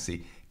stay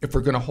messy if we're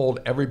going to hold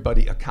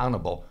everybody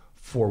accountable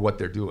for what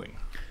they're doing.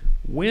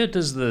 Where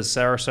does the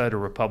Sarasota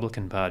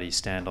Republican Party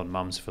stand on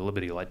Mums for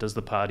Liberty? Like, does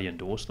the party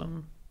endorse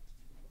them?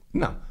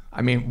 No,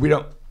 I mean we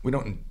don't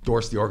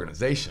endorse the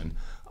organization,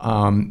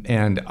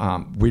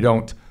 and we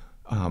don't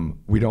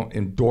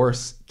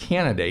endorse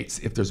candidates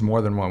if there's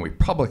more than one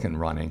Republican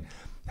running.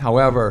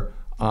 However,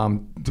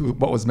 to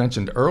what was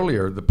mentioned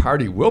earlier, the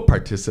party will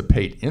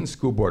participate in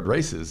school board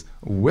races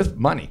with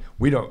money.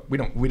 We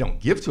don't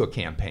give to a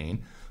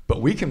campaign,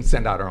 but we can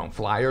send out our own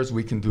flyers.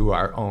 We can do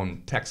our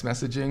own text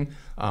messaging,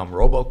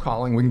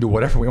 robocalling. We can do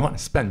whatever we want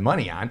to spend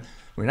money on.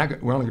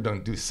 We're only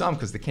going to do some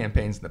because the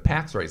campaigns and the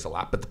PACs raise a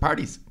lot, but the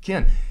parties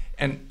can,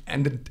 and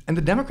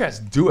the Democrats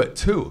do it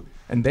too,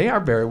 and they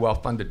are very well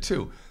funded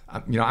too.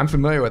 I'm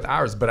familiar with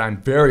ours, but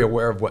I'm very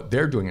aware of what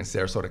they're doing in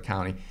Sarasota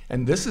County.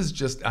 And this is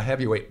just a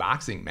heavyweight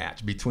boxing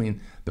match between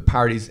the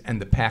parties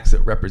and the PACs that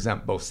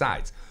represent both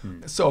sides.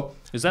 So,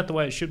 is that the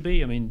way it should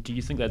be? I mean, do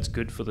you think that's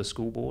good for the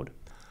school board?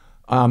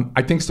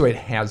 I think it's the way it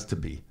has to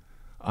be.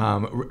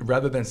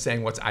 Rather than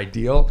saying what's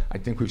ideal, I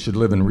think we should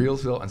live in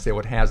Reelsville and say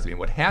what has to be. And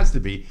what has to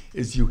be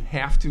is you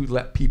have to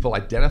let people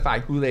identify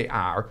who they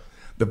are.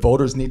 The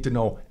voters need to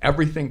know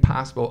everything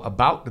possible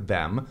about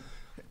them.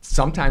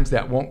 Sometimes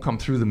that won't come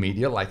through the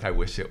media like I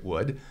wish it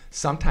would.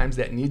 Sometimes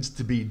that needs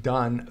to be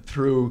done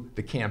through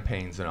the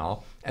campaigns and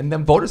all. And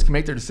then voters can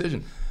make their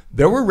decision.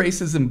 There were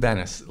races in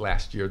Venice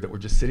last year that were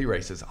just city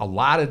races, a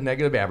lot of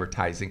negative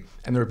advertising,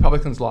 and the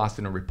Republicans lost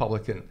in a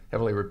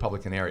heavily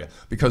Republican area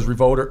because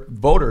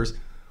voters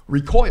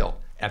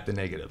recoil at the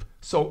negative.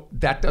 So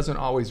that doesn't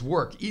always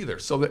work either.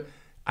 So that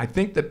I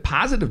think that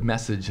positive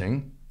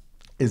messaging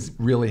is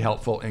really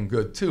helpful and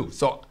good too.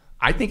 So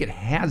I think it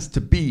has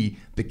to be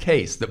the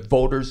case that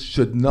voters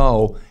should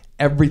know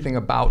everything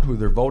about who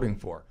they're voting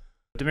for.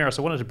 Damaris,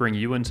 I wanted to bring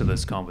you into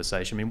this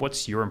conversation. I mean,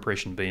 what's your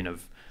impression been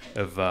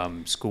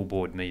of school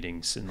board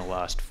meetings in the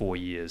last 4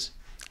 years?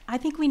 I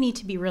think we need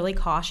to be really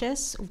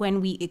cautious when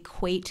we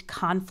equate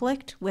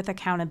conflict with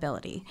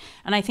accountability.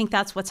 And I think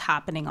that's what's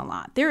happening a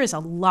lot. There is a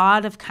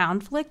lot of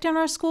conflict in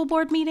our school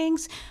board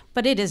meetings,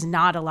 but it is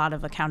not a lot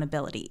of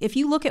accountability. If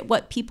you look at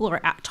what people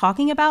are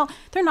talking about,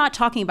 they're not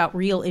talking about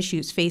real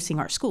issues facing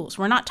our schools.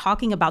 We're not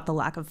talking about the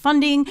lack of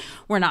funding.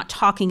 We're not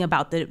talking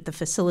about the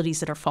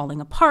facilities that are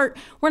falling apart.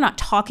 We're not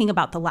talking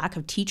about the lack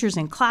of teachers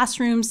in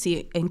classrooms,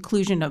 the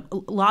inclusion of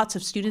lots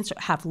of students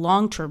that have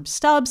long-term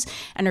stubs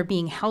and are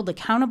being held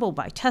accountable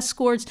by test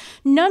scores.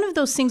 None of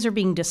those things are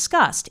being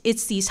discussed.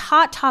 It's these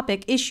hot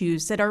topic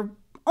issues that are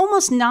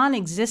almost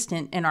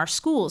non-existent in our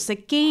schools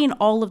that gain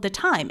all of the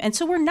time. And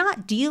so we're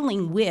not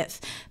dealing with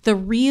the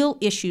real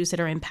issues that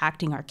are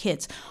impacting our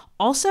kids.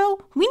 Also,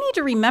 we need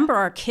to remember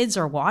our kids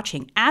are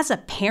watching. As a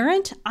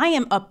parent, I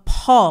am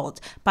appalled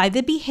by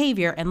the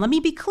behavior, and let me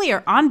be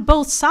clear, on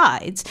both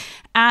sides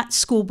at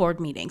school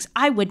board meetings.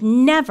 I would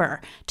never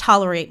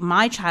tolerate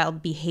my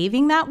child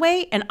behaving that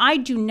way, and I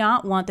do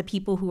not want the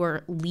people who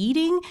are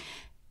leading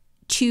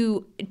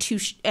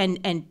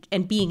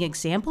and being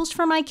examples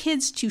for my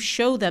kids to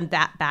show them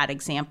that bad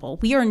example.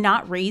 We are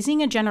not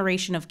raising a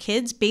generation of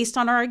kids based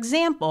on our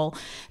example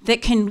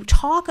that can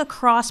talk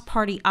across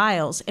party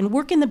aisles and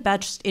work in the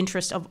best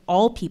interest of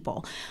all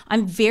people.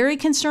 I'm very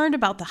concerned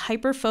about the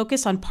hyper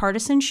focus on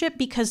partisanship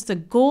because the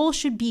goal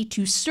should be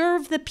to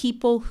serve the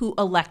people who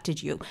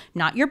elected you,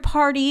 not your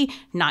party,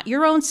 not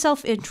your own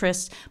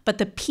self-interest, but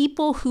the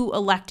people who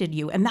elected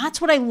you. And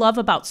that's what I love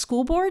about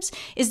school boards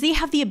is they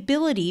have the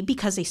ability,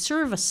 because they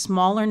serve a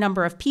smaller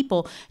number of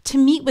people, to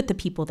meet with the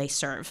people they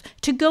serve,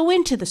 to go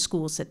into the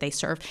schools that they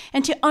serve,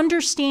 and to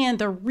understand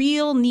the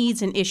real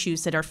needs and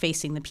issues that are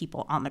facing the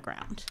people on the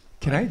ground.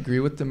 Can I agree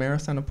with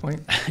Damaris on a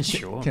point?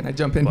 Sure. Can I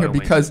jump in here?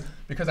 Because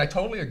I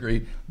totally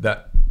agree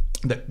that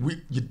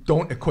you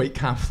don't equate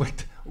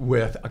conflict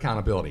with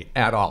accountability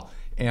at all.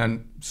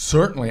 And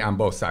certainly on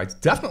both sides,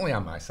 definitely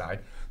on my side,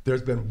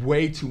 there's been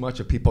way too much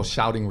of people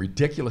shouting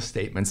ridiculous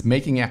statements,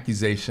 making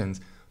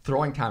accusations,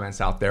 throwing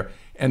comments out there.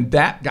 And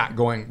that got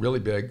going really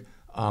big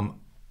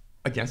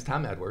against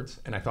Tom Edwards,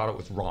 and I thought it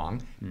was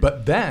wrong.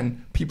 But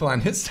then people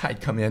on his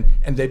side come in,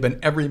 and they've been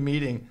every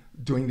meeting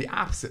doing the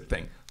opposite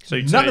thing. So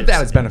none of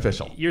that is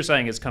beneficial. You're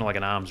saying it's kind of like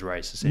an arms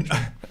race, essentially.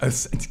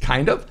 It's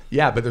kind of,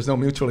 yeah, but there's no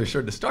mutually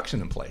assured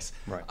destruction in place.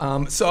 Right.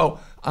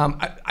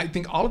 I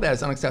think all of that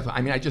is unacceptable.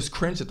 I mean, I just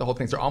cringe at the whole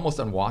thing. They're almost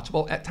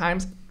unwatchable at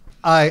times.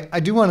 I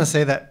do want to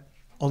say that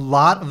a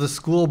lot of the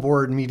school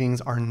board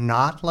meetings are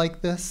not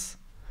like this.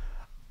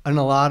 And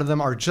a lot of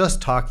them are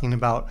just talking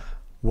about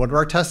what do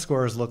our test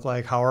scores look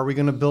like? How are we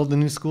going to build the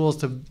new schools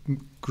to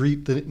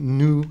greet the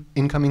new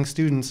incoming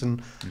students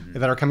and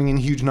that are coming in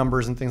huge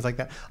numbers and things like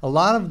that. A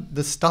lot of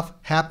this stuff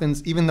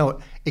happens even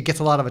though it gets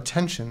a lot of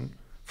attention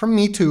from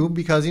me too,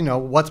 because, you know,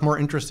 what's more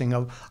interesting,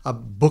 a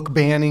book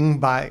banning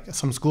by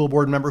some school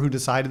board member who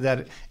decided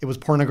that it was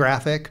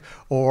pornographic,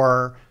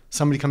 or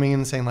somebody coming in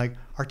and saying like,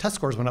 our test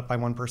scores went up by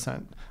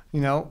 1%, you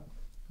know?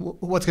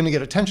 What's going to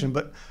get attention,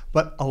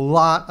 but a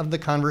lot of the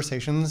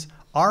conversations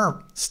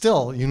are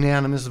still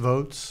unanimous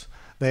votes.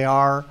 They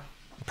are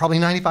probably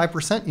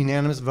 95%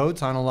 unanimous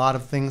votes on a lot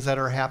of things that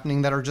are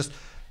happening that are just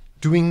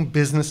doing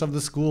business of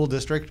the school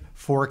district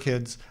for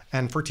kids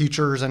and for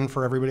teachers and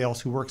for everybody else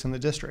who works in the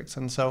districts.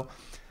 And so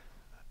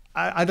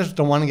I just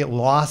don't want to get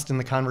lost in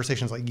the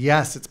conversations like,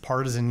 yes, it's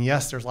partisan.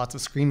 Yes, there's lots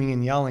of screaming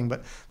and yelling,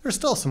 but there's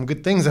still some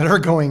good things that are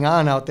going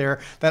on out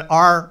there that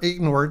are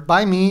ignored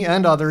by me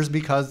and others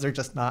because they're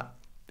just not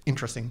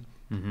interesting.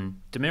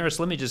 Damaris,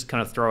 let me just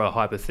kind of throw a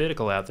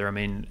hypothetical out there. I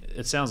mean,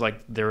 it sounds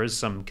like there is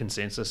some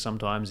consensus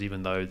sometimes,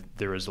 even though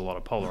there is a lot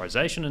of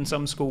polarization in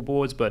some school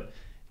boards. But,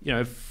 you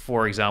know,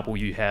 for example,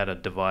 you had a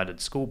divided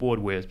school board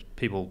where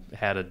people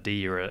had a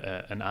D or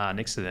an R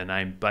next to their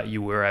name, but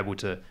you were able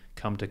to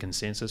come to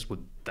consensus.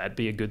 Would that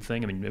be a good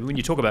thing? I mean, when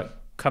you talk about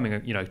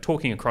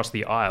talking across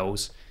the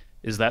aisles,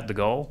 is that the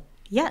goal?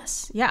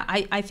 Yes. Yeah.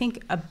 I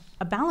think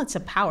a balance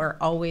of power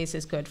always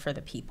is good for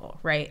the people,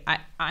 right?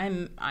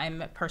 I'm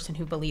a person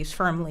who believes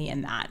firmly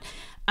in that.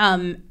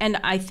 And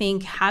I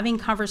think having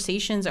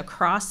conversations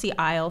across the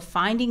aisle,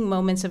 finding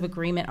moments of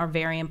agreement are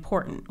very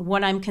important.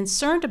 What I'm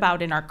concerned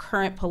about in our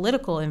current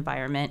political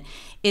environment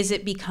is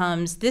it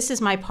becomes, this is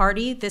my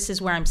party, this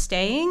is where I'm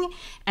staying,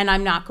 and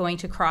I'm not going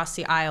to cross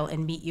the aisle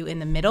and meet you in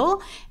the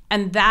middle.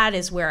 And that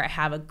is where I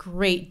have a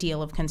great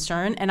deal of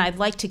concern. And I'd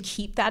like to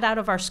keep that out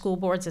of our school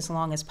boards as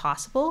long as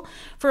possible.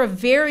 For a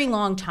very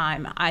long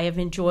time,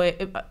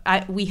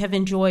 we have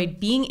enjoyed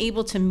being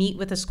able to meet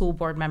with a school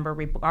board member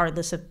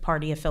regardless of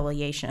party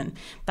affiliation.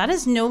 That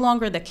is no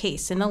longer the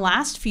case. In the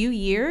last few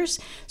years,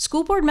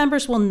 school board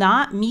members will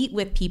not meet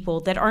with people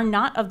that are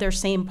not of their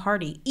same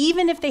party,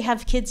 even if they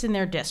have kids in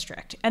their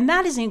district. And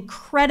that is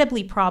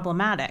incredibly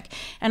problematic.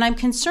 And I'm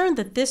concerned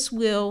that this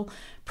will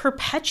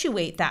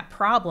perpetuate that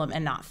problem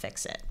and not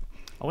fix it.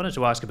 I wanted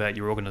to ask about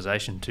your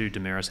organization too,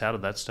 Damaris. How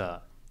did that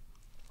start?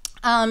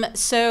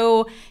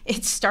 So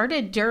it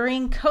started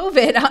during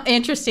COVID.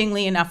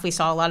 Interestingly enough, we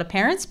saw a lot of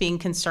parents being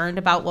concerned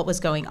about what was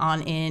going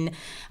on in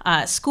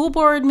school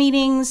board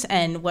meetings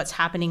and what's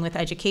happening with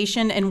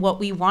education. And what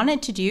we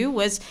wanted to do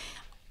was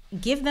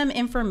give them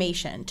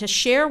information, to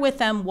share with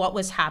them what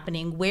was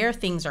happening, where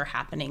things are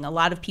happening. A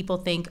lot of people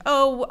think,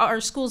 oh, our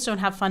schools don't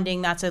have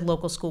funding, that's a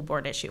local school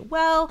board issue.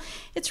 Well,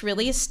 it's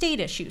really a state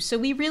issue. So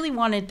we really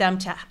wanted them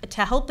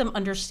to help them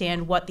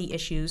understand what the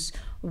issues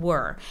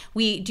were.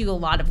 We do a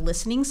lot of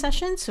listening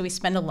sessions, so we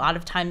spend a lot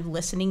of time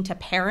listening to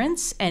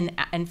parents and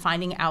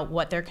finding out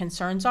what their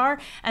concerns are,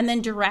 and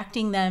then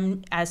directing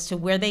them as to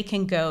where they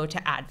can go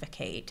to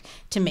advocate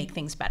to make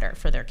things better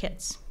for their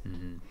kids.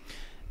 Mm-hmm.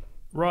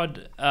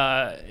 Rod,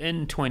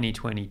 in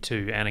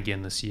 2022 and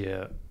again this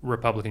year,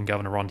 Republican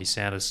Governor Ron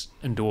DeSantis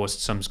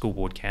endorsed some school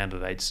board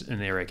candidates in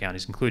area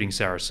counties, including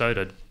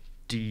Sarasota.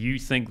 Do you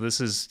think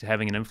this is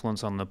having an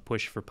influence on the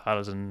push for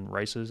partisan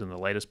races and the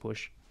latest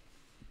push?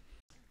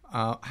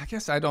 I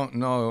guess I don't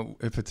know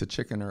if it's a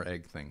chicken or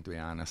egg thing, to be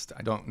honest.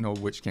 I don't know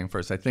which came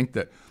first. I think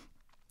that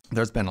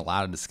there's been a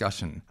lot of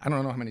discussion. I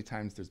don't know how many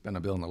times there's been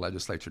a bill in the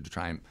legislature to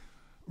try and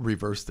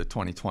reverse the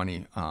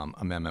 2020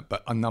 amendment,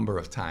 but a number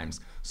of times.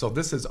 So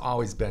this has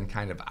always been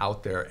kind of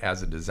out there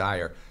as a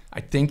desire.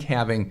 I think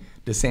having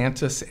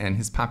DeSantis and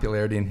his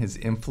popularity and his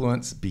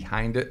influence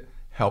behind it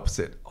helps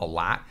it a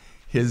lot.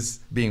 His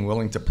being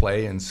willing to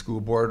play in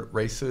school board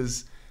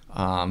races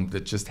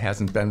that just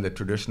hasn't been the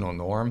traditional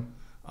norm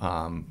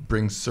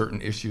brings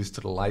certain issues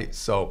to the light.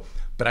 So,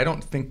 but I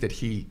don't think that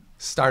he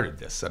started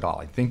this at all.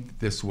 I think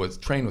this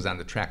train was on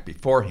the track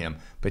before him,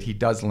 but he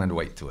does lend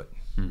weight to it.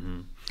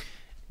 Mm-hmm.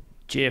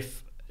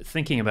 Jeff,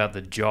 thinking about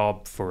the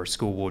job for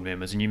school board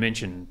members, and you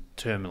mentioned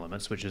term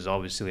limits, which is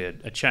obviously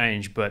a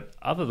change, but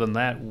other than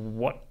that,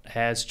 what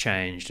has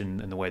changed in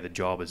the way the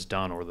job is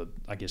done, or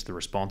the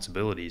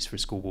responsibilities for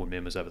school board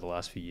members over the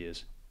last few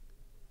years?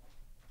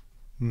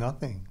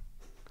 Nothing.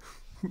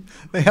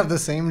 They have the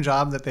same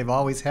job that they've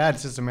always had.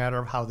 It's just a matter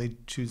of how they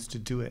choose to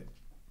do it.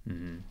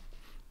 Mm-hmm.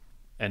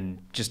 And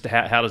just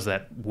how does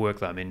that work,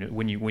 though? I mean,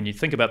 when you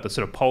think about the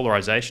sort of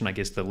polarization, I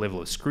guess the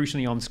level of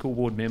scrutiny on school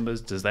board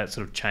members, does that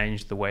sort of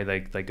change the way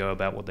they go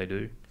about what they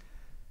do?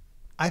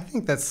 I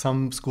think that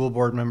some school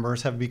board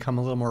members have become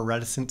a little more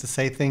reticent to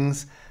say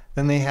things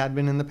than they had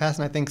been in the past.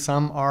 And I think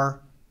some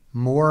are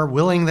more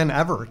willing than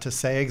ever to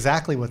say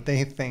exactly what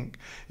they think.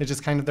 It's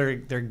just kind of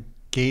they're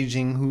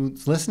gauging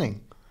who's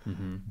listening.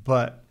 Mm-hmm.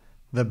 But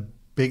the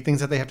big things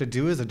that they have to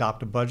do is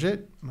adopt a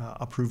budget,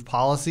 approve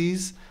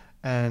policies,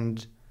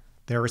 and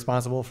they're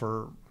responsible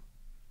for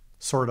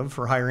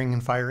hiring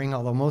and firing,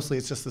 although mostly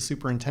it's just the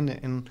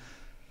superintendent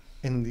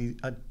in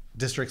the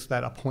districts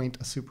that appoint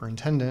a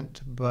superintendent.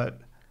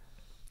 But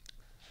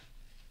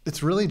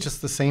it's really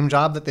just the same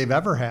job that they've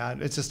ever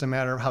had. It's just a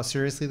matter of how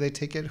seriously they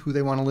take it, who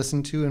they want to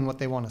listen to, and what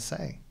they want to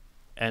say.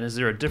 And is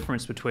there a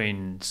difference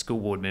between school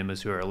board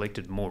members who are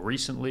elected more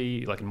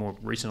recently, like in more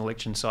recent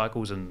election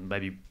cycles, and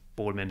maybe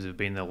board members who have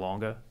been there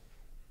longer?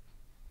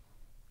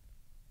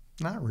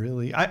 Not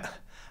really.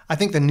 I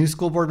think the new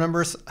school board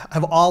members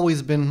have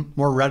always been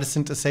more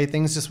reticent to say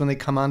things just when they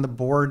come on the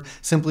board,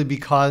 simply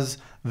because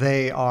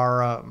they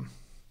are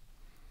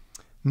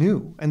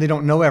new and they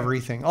don't know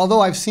everything.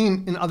 Although I've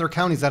seen in other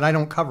counties that I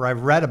don't cover,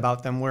 I've read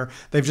about them where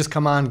they've just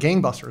come on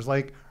gangbusters.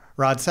 Like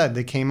Rod said,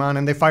 they came on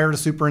and they fired a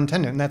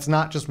superintendent. And that's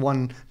not just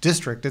one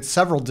district, it's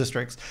several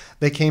districts.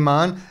 They came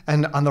on,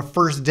 and on the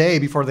first day,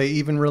 before they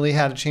even really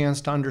had a chance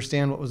to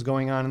understand what was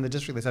going on in the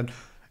district, they said,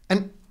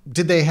 and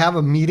did they have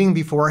a meeting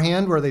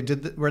beforehand where they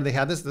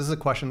had this? This is a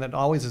question that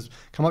always has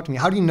come up to me.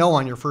 How do you know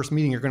on your first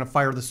meeting you're going to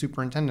fire the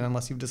superintendent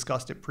unless you've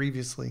discussed it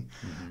previously?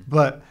 Mm-hmm.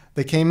 But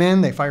they came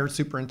in, they fired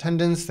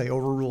superintendents, they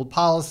overruled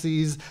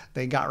policies,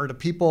 they got rid of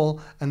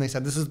people, and they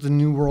said this is the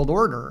new world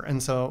order.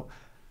 And so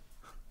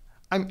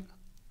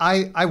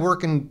I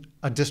work in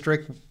a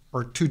district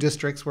or two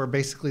districts where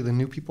basically the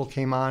new people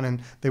came on and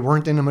they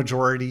weren't in a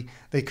majority.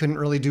 They couldn't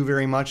really do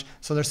very much.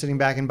 So they're sitting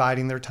back and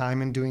biding their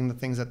time and doing the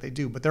things that they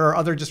do. But there are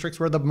other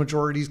districts where the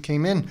majorities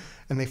came in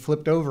and they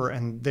flipped over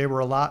and they were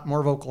a lot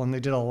more vocal and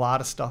they did a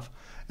lot of stuff.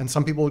 And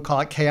some people would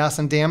call it chaos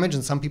and damage,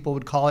 and some people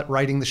would call it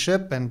righting the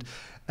ship. And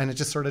it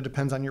just sort of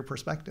depends on your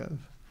perspective.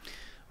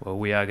 Well,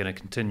 we are going to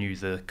continue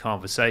the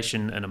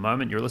conversation in a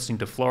moment. You're listening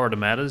to Florida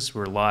Matters.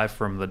 We're live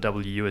from the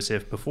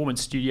WUSF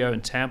Performance Studio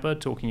in Tampa,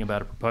 talking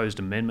about a proposed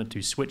amendment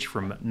to switch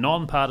from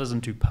nonpartisan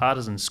to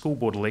partisan school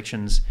board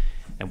elections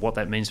and what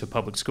that means for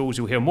public schools.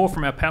 You'll hear more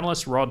from our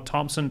panelists, Rod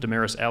Thomson,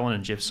 Damaris Allen,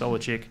 and Jeff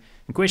Solochek,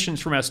 and questions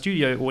from our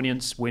studio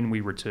audience when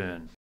we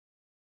return.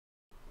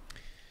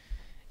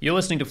 You're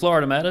listening to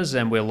Florida Matters,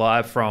 and we're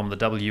live from the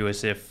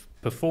WUSF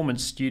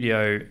Performance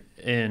Studio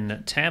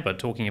in Tampa,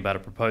 talking about a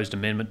proposed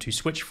amendment to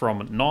switch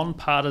from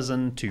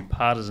nonpartisan to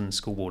partisan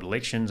school board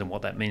elections and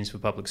what that means for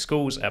public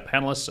schools. Our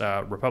panelists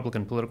are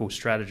Republican political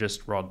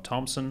strategist Rod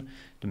Thomson,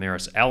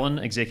 Damaris Allen,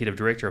 Executive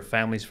Director of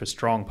Families for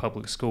Strong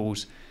Public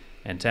Schools,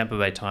 and Tampa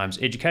Bay Times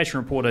education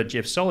reporter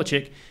Jeff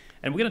Solochek.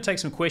 And we're going to take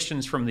some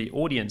questions from the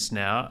audience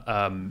now.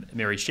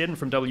 Mary Shedden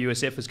from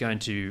WUSF is going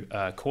to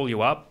call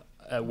you up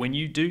When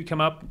you do come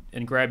up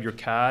and grab your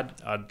card,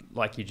 I'd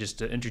like you just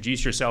to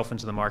introduce yourself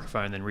into the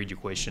microphone, then read your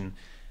question,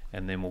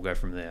 and then we'll go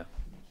from there.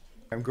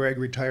 I'm Greg,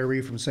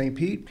 retiree from St.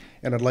 Pete,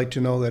 and I'd like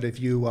to know that if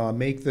you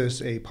make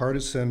this a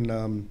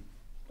partisan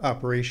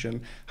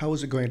operation, how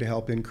is it going to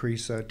help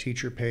increase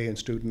teacher pay and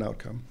student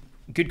outcome?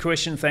 Good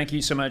question. Thank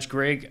you so much,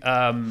 Greg.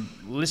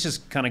 Let's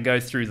just kind of go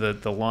through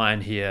the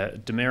line here.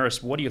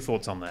 Damaris, what are your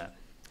thoughts on that?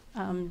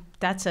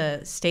 That's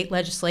a state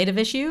legislative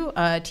issue.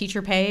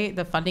 Teacher pay,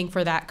 the funding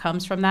for that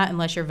comes from that,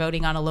 unless you're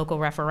voting on a local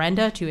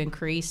referenda to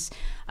increase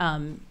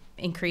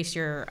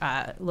your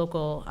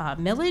local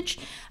millage.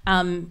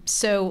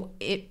 So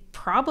it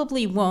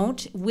probably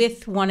won't,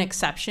 with one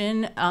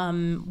exception.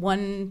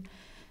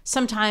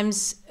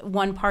 Sometimes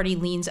one party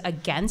leans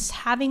against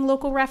having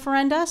local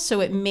referenda, so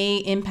it may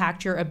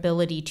impact your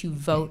ability to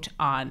vote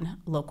on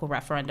local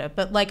referenda.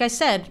 But like I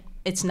said,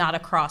 it's not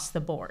across the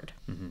board.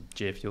 Mm-hmm.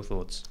 Jeff, your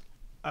thoughts?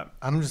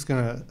 I'm just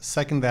going to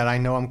second that. I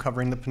know I'm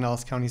covering the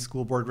Pinellas County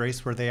School Board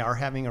race where they are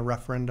having a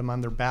referendum on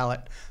their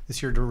ballot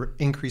this year to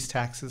increase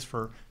taxes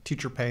for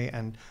teacher pay,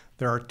 and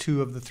there are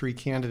 2 of the 3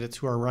 candidates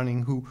who are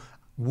running who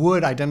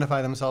would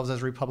identify themselves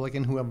as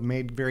Republican, who have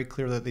made very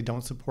clear that they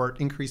don't support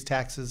increased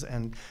taxes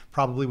and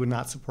probably would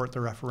not support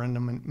the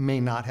referendum and may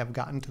not have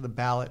gotten to the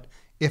ballot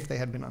if they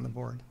had been on the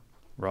board.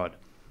 Rod?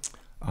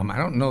 I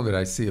don't know that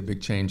I see a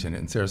big change in it.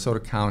 In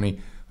Sarasota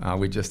County,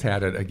 we just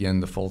had it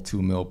again, the full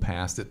 2 mil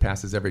passed. It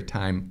passes every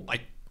time,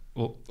 like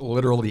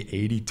literally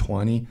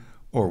 80-20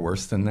 or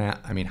worse than that.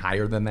 I mean,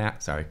 higher than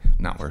that. Sorry,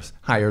 not worse.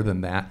 Higher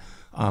than that.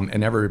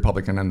 And every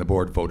Republican on the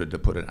board voted to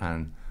put it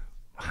on.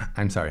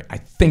 I'm sorry, I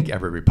think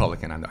every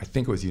Republican I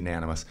think it was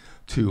unanimous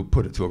to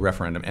put it to a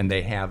referendum, and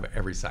they have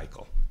every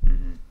cycle.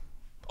 Mm-hmm.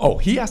 Oh,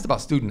 he asked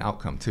about student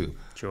outcome too.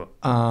 Sure.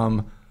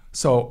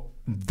 So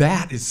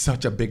that is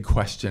such a big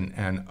question,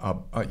 and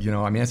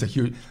it's a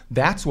huge.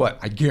 That's what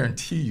I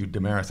guarantee you,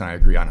 Damaris and I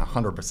agree on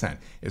 100%.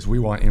 Is we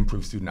want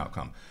improved student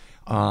outcome.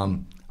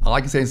 All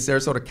I can say in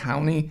Sarasota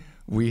County,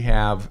 we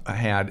have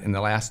had in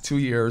the last 2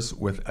 years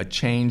with a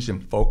change in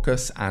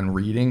focus on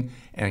reading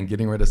and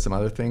getting rid of some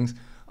other things.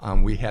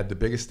 We had the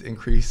biggest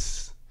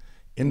increase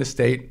in the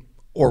state,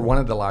 or one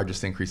of the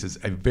largest increases,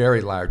 a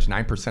very large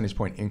 9 percentage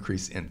point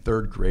increase in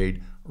 3rd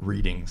grade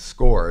reading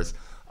scores.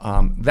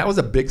 That was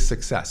a big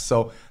success.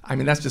 So, I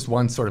mean, that's just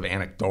one sort of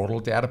anecdotal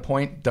data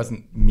point.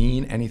 Doesn't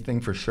mean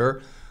anything for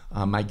sure.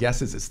 My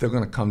guess is it's still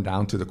going to come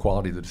down to the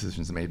quality of the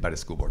decisions made by the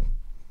school board.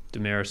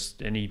 Damaris,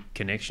 any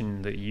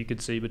connection that you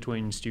could see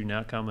between student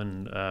outcome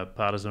and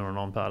partisan or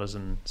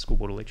nonpartisan school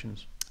board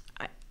elections?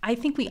 I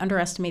think we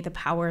underestimate the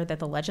power that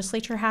the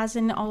legislature has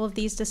in all of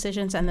these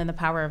decisions, and then the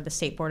power of the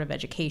State Board of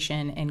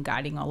Education in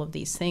guiding all of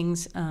these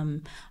things.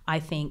 I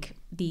think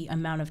the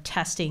amount of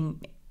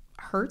testing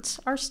hurts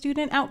our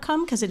student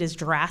outcome because it is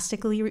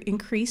drastically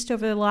increased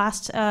over the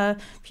last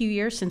few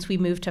years since we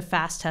moved to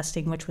fast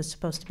testing, which was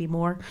supposed to be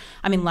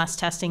less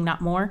testing, not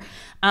more.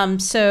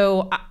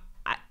 So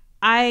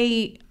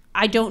I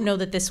don't know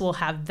that this will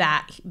have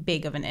that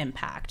big of an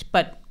impact,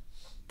 but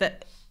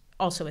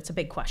also it's a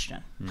big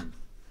question.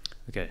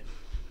 Okay.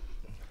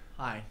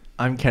 Hi,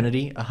 I'm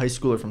Kennedy, a high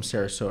schooler from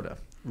Sarasota.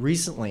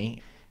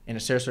 Recently, in a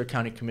Sarasota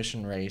County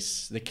Commission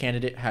race, the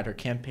candidate had her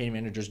campaign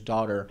manager's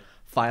daughter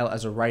file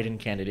as a write-in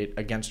candidate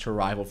against her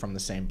rival from the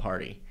same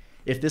party.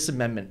 If this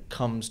amendment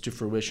comes to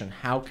fruition,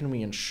 how can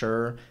we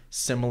ensure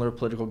similar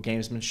political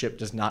gamesmanship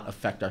does not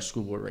affect our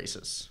school board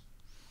races?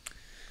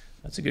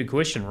 That's a good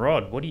question.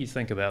 Rod, what do you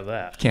think about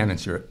that? Can't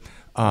ensure it.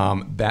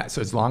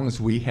 So as long as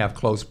we have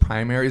closed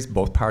primaries,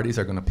 both parties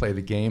are going to play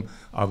the game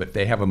of if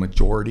they have a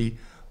majority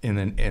in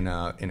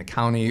a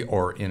county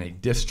or in a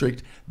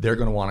district, they're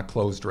going to want a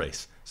closed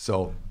race.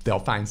 So they'll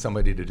find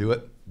somebody to do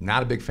it.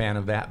 Not a big fan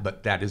of that,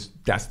 but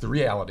that's the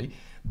reality.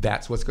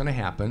 That's what's going to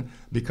happen,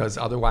 because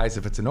otherwise,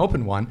 if it's an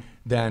open one,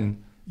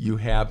 then you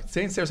have,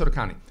 say in Sarasota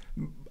County,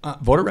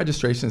 voter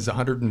registration is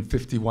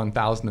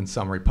 151,000 in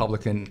some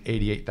Republican,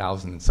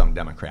 88,000 in some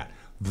Democrat.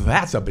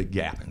 That's a big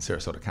gap in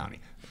Sarasota County.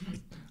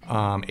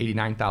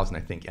 89,000, I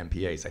think,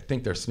 MPAs. I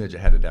think they're a smidge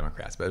ahead of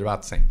Democrats, but they're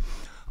about the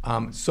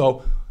same.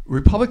 So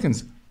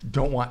Republicans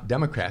don't want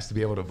Democrats to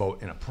be able to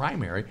vote in a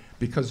primary,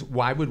 because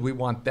why would we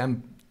want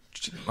them,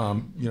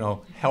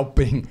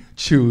 helping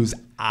choose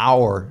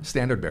our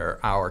standard bearer,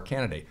 our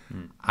candidate?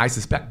 I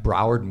suspect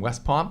Broward and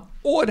West Palm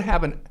would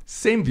have the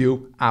same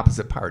view,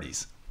 opposite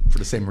parties, for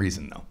the same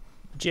reason, though.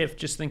 Jeff,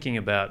 just thinking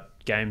about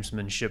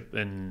gamesmanship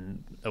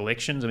in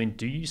elections, I mean,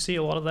 do you see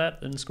a lot of that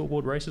in school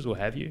board races, or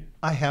have you?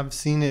 I have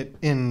seen it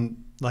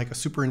in like a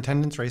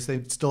superintendent's race.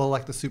 They still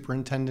elect the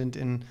superintendent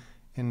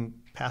in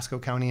Pasco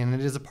County, and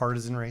it is a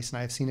partisan race, and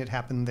I've seen it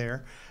happen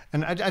there.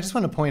 And I just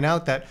want to point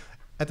out that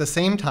at the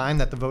same time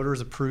that the voters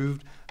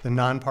approved the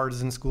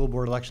nonpartisan school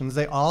board elections,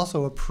 they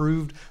also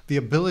approved the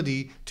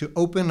ability to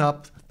open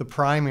up the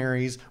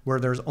primaries where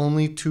there's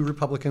only 2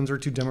 Republicans or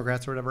 2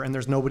 Democrats or whatever, and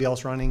there's nobody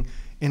else running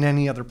in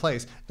any other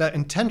place. That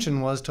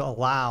intention was to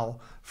allow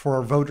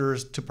for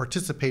voters to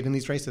participate in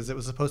these races. It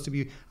was supposed to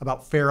be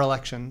about fair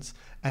elections,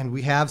 and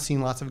we have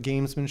seen lots of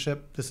gamesmanship.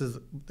 This is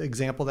the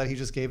example that he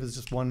just gave is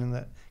just one in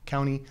the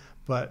county,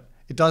 but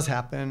it does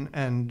happen.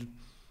 And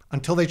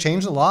until they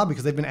change the law,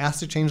 because they've been asked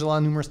to change the law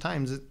numerous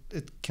times,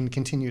 it can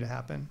continue to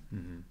happen.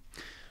 Mm-hmm.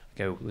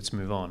 Okay, let's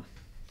move on.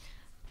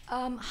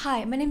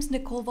 Hi, my name is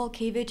Nicole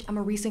Volkevich. I'm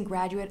a recent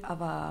graduate of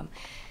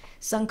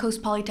Suncoast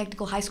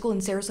Polytechnical High School in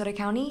Sarasota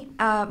County.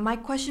 My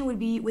question would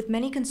be, with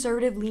many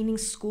conservative-leaning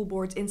school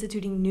boards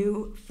instituting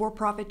new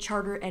for-profit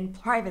charter and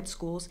private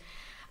schools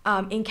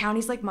in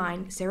counties like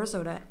mine,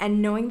 Sarasota,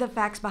 and knowing the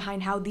facts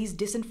behind how these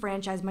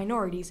disenfranchise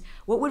minorities,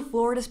 what would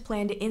Florida's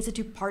plan to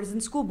institute partisan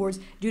school boards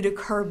do to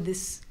curb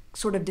this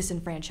sort of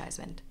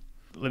disenfranchisement?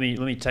 Let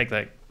me take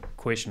that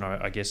question,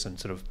 I guess, and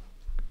sort of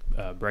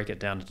break it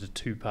down into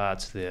two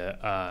parts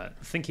there.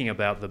 Thinking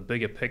about the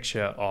bigger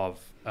picture of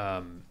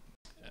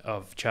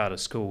charter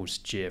schools,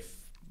 Jeff,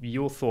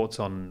 your thoughts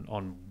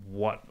on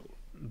what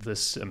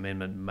this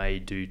amendment may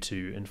do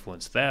to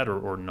influence that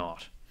or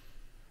not?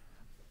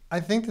 I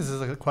think this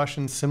is a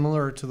question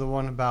similar to the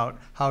one about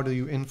how do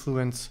you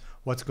influence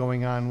what's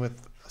going on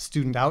with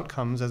student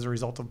outcomes as a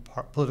result of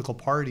political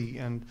party,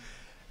 and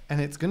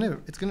it's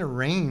gonna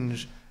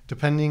range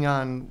depending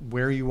on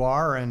where you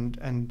are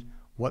and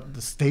what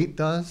the state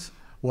does,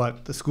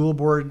 what the school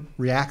board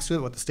reacts to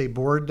it, what the state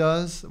board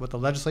does, what the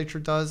legislature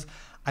does.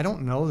 I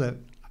don't know that.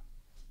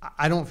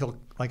 I don't feel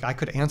like I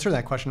could answer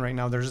that question right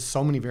now. There's just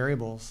so many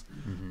variables.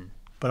 Mm-hmm.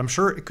 But I'm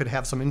sure it could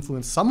have some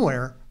influence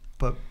somewhere,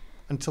 but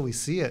until we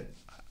see it,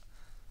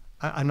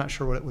 I'm not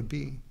sure what it would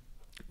be.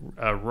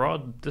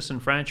 Rod,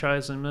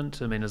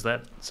 disenfranchisement, I mean, is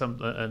that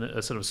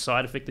a sort of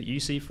side effect that you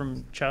see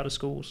from charter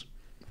schools?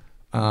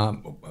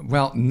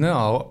 Well,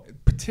 no,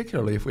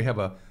 particularly if we have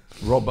a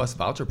robust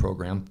voucher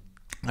program.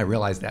 I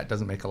realize that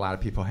doesn't make a lot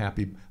of people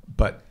happy,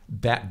 but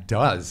that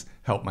does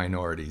help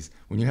minorities.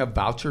 When you have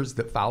vouchers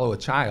that follow a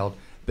child,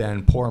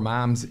 then poor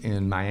moms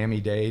in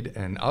Miami-Dade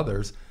and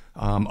others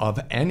of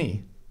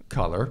any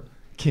color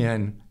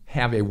can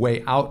have a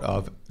way out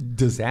of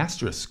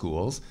disastrous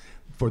schools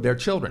for their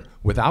children.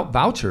 Without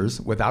vouchers,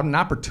 without an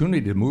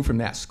opportunity to move from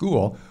that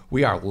school,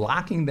 we are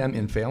locking them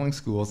in failing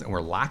schools, and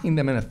we're locking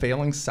them in a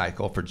failing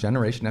cycle for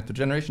generation after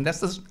generation. That's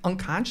just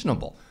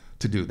unconscionable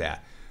to do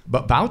that.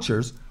 But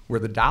vouchers, where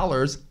the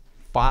dollars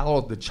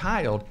follow the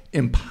child,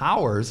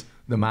 empowers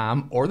the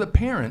mom or the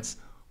parents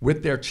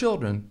with their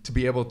children to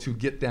be able to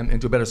get them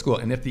into a better school.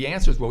 And if the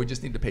answer is, well, we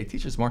just need to pay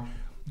teachers more,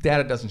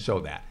 data doesn't show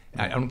that.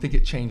 I don't think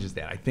it changes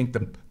that. I think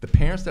the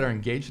parents that are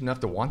engaged enough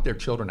to want their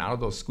children out of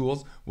those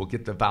schools will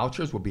get the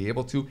vouchers, will be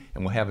able to,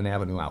 and will have an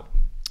avenue out.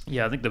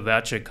 Yeah, I think the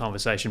voucher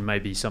conversation may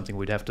be something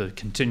we'd have to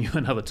continue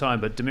another time.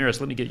 But Damaris,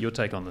 let me get your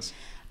take on this.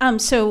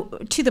 So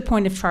to the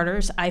point of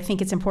charters, I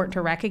think it's important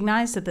to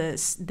recognize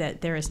that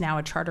there is now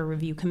a charter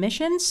review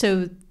commission.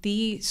 So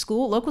the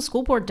local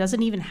school board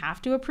doesn't even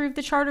have to approve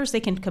the charters. They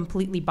can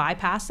completely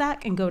bypass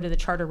that and go to the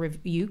charter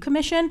review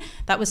commission.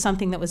 That was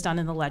something that was done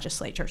in the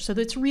legislature. So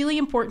it's really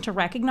important to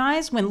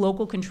recognize when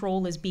local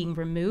control is being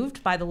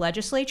removed by the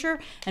legislature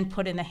and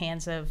put in the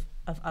hands of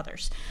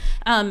others.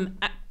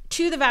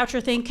 To the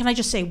voucher thing, can I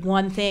just say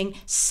one thing?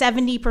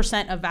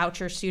 70% of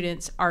voucher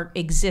students are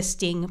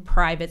existing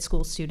private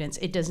school students.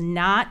 It does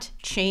not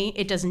change.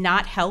 It does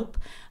not help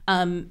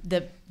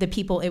the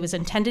people it was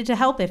intended to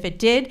help. If it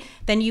did,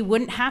 then you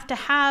wouldn't have to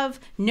have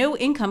no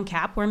income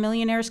cap where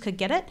millionaires could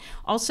get it.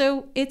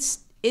 Also, it's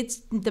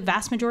the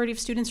vast majority of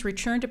students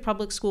return to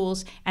public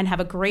schools and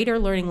have a greater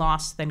learning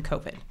loss than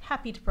COVID.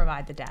 Happy to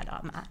provide the data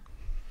on that.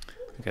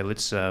 Okay,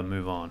 let's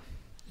move on.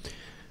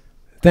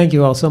 Thank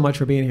you all so much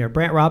for being here.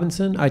 Brant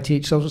Robinson, I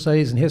teach social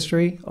studies and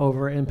history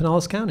over in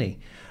Pinellas County.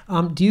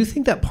 Do you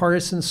think that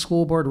partisan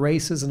school board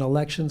races and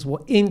elections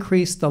will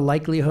increase the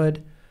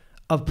likelihood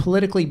of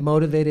politically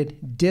motivated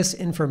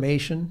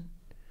disinformation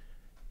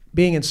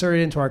being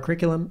inserted into our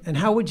curriculum? And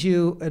how would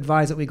you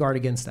advise that we guard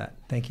against that?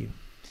 Thank you.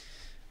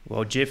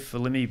 Well, Jeff,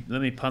 let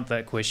me punt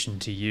that question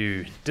to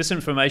you.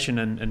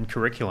 Disinformation and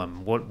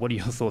curriculum, what are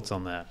your thoughts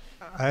on that?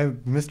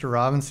 Mr.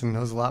 Robinson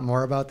knows a lot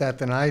more about that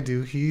than I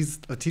do. He's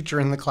a teacher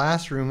in the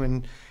classroom,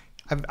 and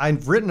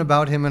I've written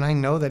about him, and I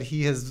know that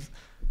he has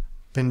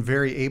been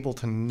very able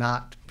to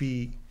not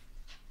be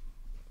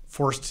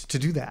forced to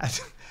do that.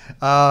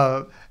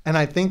 And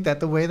I think that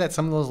the way that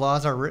some of those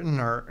laws are written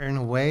are in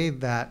a way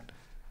that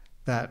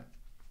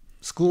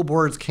school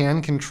boards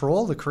can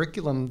control the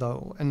curriculum,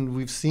 though. And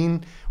we've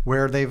seen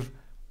where they've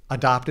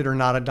adopted or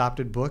not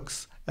adopted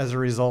books as a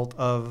result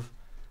of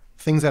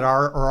things that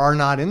are or are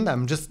not in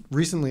them. Just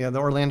recently, the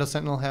Orlando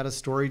Sentinel had a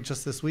story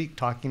just this week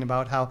talking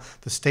about how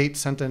the state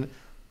sent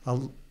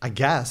I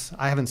guess,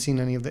 I haven't seen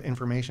any of the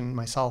information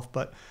myself,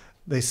 but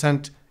they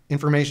sent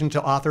information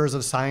to authors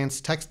of science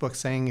textbooks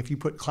saying, if you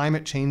put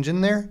climate change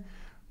in there,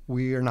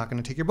 we are not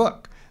going to take your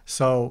book.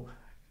 So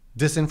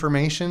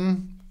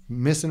disinformation,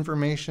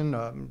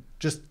 misinformation,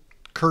 just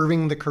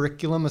curving the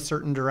curriculum a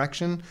certain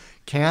direction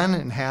can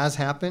and has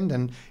happened.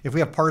 And if we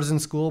have partisan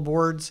school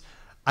boards,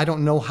 I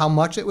don't know how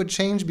much it would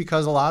change,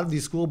 because a lot of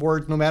these school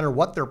boards, no matter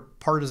what their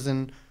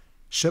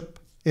partisanship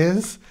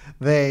is,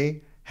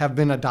 they have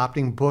been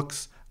adopting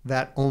books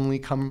that only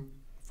come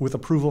with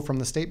approval from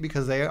the state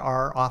because they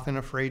are often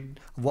afraid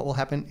of what will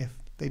happen if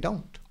they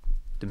don't.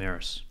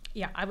 Damaris.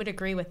 Yeah, I would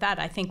agree with that.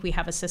 I think we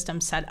have a system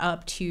set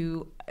up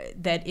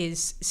that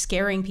is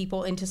scaring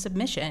people into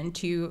submission,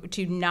 to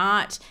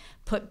not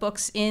put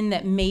books in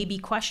that may be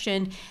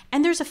questioned.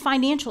 And there's a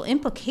financial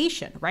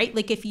implication, right?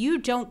 Like if you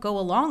don't go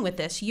along with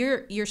this,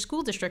 your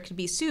school district could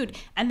be sued,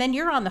 and then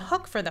you're on the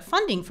hook for the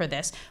funding for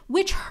this,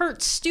 which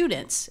hurts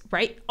students,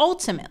 right?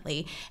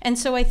 Ultimately. And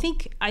so I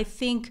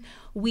think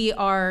we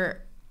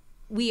are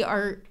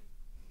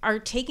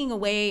taking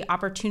away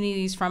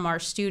opportunities from our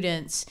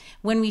students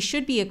when we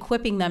should be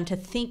equipping them to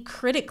think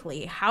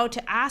critically, how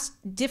to ask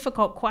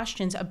difficult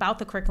questions about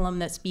the curriculum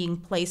that's being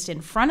placed in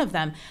front of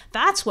them.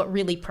 That's what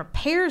really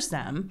prepares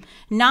them,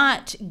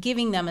 not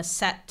giving them a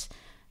set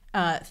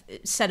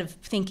of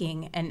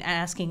thinking and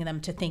asking them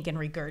to think and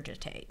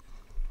regurgitate.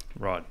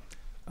 Rod.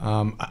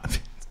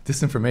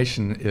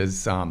 Disinformation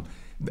is,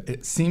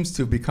 it seems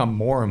to become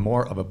more and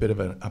more of a bit of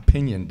an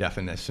opinion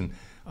definition.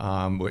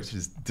 Which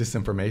is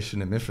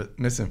disinformation and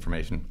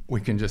misinformation.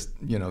 We can just,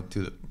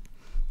 do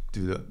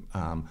the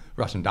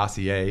Russian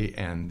dossier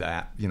and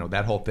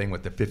that whole thing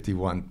with the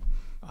 51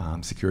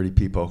 security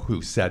people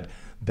who said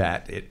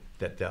that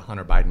the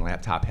Hunter Biden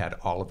laptop had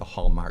all of the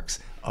hallmarks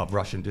of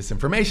Russian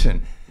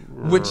disinformation,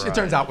 which it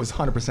turns out was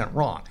 100%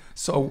 wrong.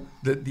 So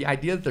the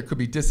idea that there could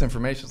be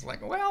disinformation is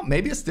like, well,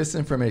 maybe it's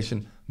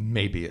disinformation,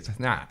 maybe it's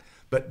not.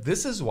 But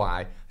this is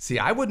why,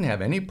 I wouldn't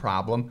have any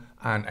problem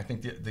on, I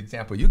think the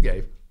example you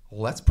gave.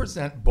 Let's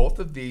present both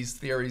of these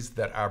theories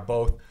that are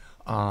both,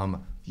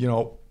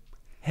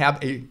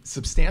 have a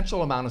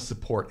substantial amount of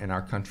support in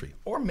our country.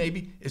 Or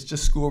maybe it's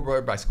just school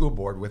board by school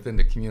board within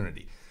the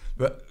community.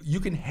 But you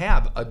can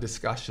have a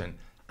discussion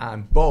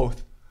on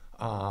both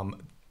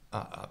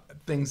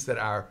things that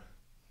are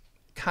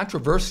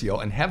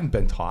controversial and haven't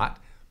been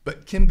taught,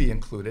 but can be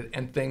included,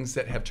 and things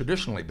that have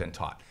traditionally been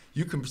taught.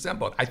 You can present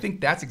both. I think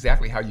that's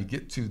exactly how you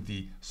get to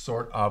the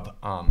sort of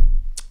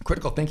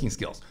critical thinking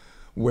skills,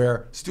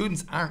 where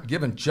students aren't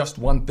given just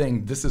one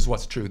thing. This is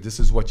what's true. This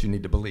is what you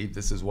need to believe.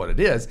 This is what it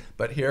is.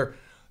 But here,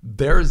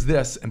 there's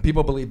this, and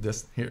people believe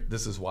this. Here,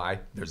 this is why.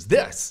 There's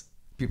this.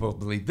 People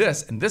believe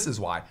this, and this is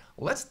why.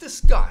 Let's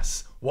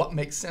discuss what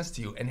makes sense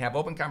to you and have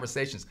open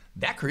conversations.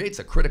 That creates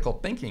a critical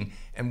thinking,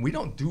 and we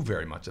don't do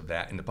very much of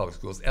that in the public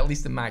schools, at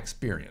least in my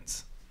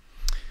experience.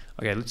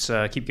 Okay, let's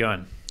keep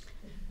going.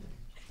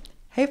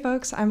 Hey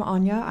folks, I'm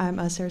Anya. I'm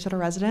a Sarasota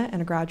resident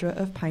and a graduate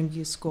of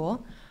Pineview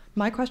School.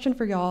 My question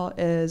for y'all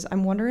is,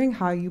 I'm wondering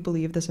how you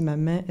believe this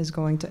amendment is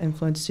going to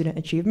influence student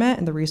achievement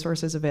and the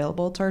resources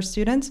available to our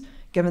students,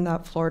 given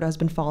that Florida has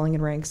been falling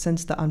in ranks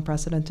since the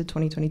unprecedented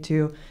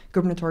 2022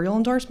 gubernatorial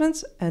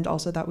endorsements, and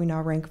also that we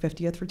now rank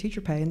 50th for teacher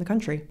pay in the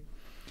country.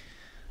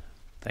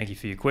 Thank you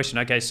for your question.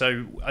 Okay,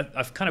 so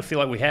I kind of feel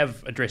like we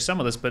have addressed some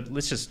of this, but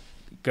let's just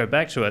go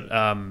back to it.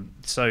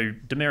 So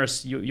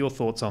Damaris, your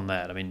thoughts on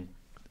that? I mean,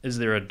 is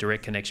there a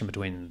direct connection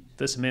between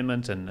this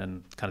amendment and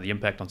kind of the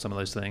impact on some of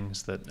those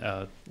things that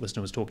our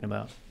listener was talking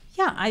about?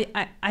 Yeah,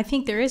 I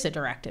think there is a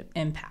direct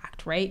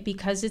impact, right?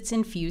 Because it's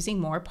infusing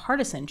more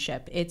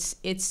partisanship. It's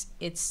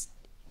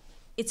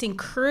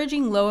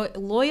encouraging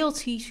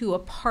loyalty to a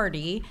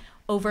party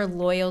over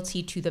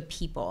loyalty to the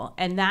people.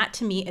 And that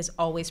to me is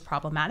always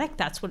problematic.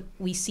 That's what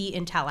we see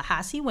in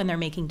Tallahassee when they're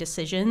making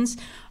decisions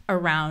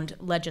around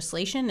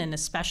legislation, and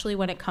especially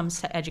when it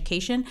comes to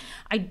education.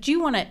 I do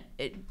want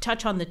to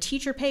touch on the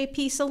teacher pay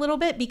piece a little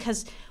bit,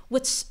 because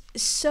what's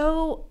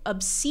so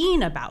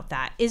obscene about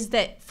that is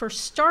that for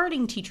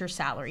starting teacher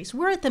salaries,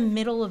 we're at the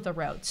middle of the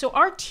road. So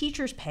our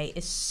teacher's pay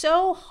is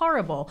so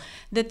horrible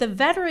that the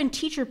veteran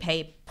teacher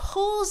pay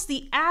pulls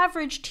the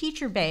average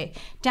teacher pay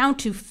down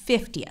to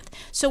 50th.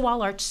 So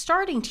while our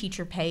starting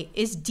teacher pay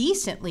is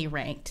decently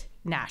ranked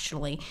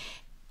nationally,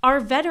 our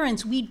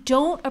veterans, we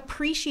don't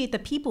appreciate the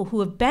people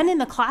who have been in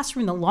the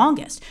classroom the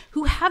longest,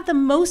 who have the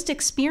most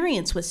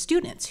experience with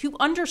students, who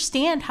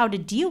understand how to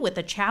deal with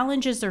the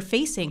challenges they're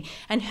facing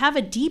and have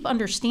a deep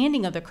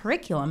understanding of the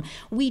curriculum.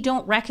 We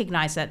don't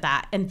recognize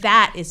that, and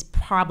that is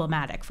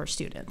problematic for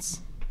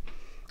students.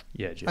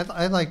 Yeah, Jeff.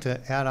 I'd like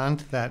to add on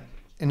to that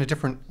in a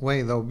different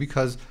way, though,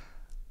 because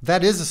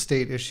that is a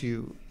state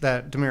issue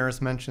that Damaris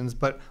mentions.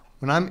 But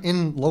when I'm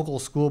in local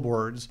school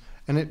boards,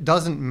 and it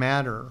doesn't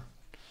matter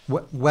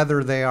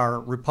whether they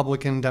are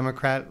Republican,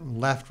 Democrat,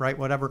 left, right,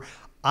 whatever,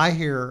 I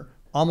hear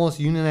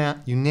almost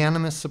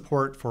unanimous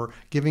support for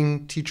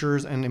giving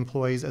teachers and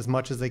employees as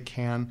much as they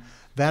can.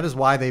 That is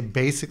why they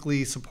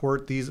basically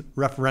support these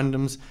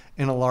referendums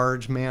in a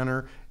large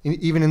manner,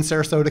 even in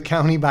Sarasota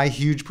County by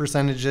huge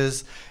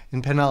percentages,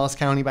 in Pinellas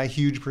County by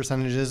huge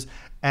percentages.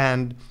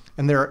 And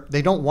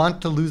they don't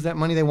want to lose that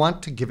money. They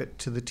want to give it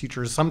to the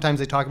teachers. Sometimes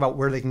they talk about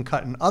where they can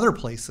cut in other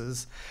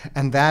places,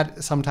 and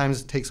that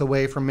sometimes takes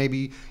away from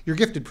maybe your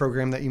gifted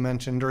program that you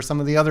mentioned or some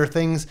of the other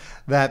things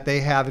that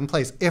they have in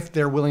place, if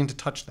they're willing to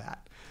touch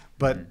that.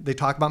 But they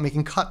talk about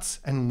making cuts,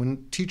 and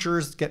when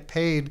teachers get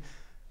paid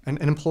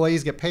and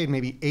employees get paid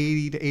maybe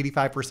 80 to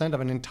 85% of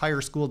an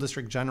entire school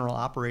district general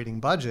operating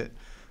budget,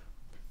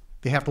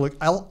 they have to look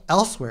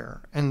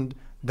elsewhere. And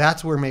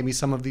that's where maybe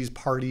some of these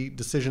party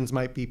decisions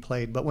might be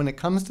played. But when it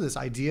comes to this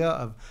idea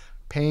of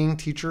paying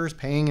teachers,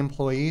 paying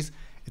employees,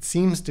 it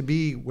seems to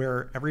be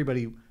where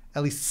everybody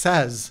at least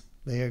says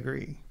they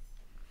agree.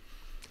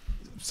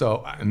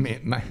 So, I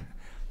mean,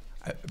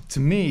 to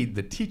me,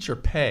 the teacher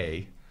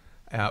pay,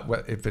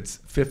 if it's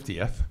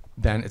 50th,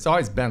 then it's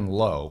always been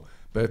low,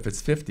 but if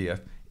it's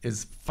 50th,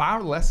 is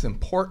far less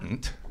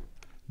important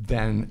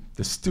than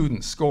the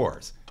student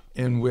scores,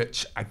 in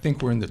which I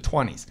think we're in the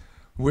 20s,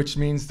 which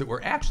means that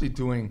we're actually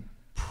doing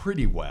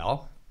pretty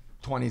well.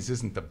 20s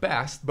isn't the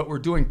best, but we're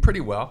doing pretty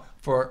well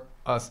for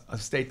a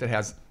state that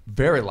has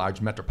very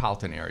large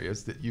metropolitan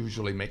areas that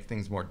usually make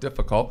things more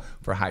difficult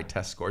for high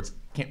test scores.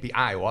 Can't be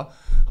Iowa,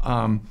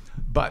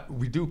 but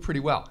we do pretty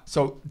well.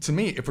 So to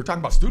me, if we're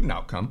talking about student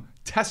outcome,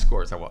 test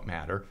scores are what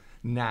matter,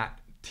 not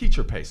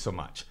teacher pay so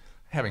much.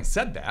 Having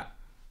said that,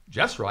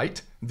 Jeff's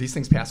right. These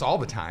things pass all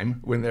the time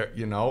when they're,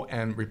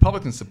 and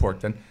Republicans support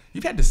them.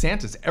 You've had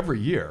DeSantis every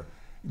year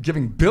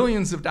giving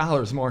billions of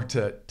dollars more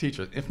to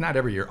teachers, if not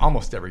every year,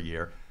 almost every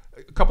year.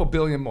 A couple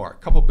billion more,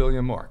 a couple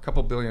billion more, a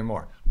couple billion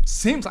more.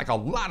 Seems like a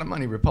lot of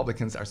money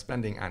Republicans are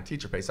spending on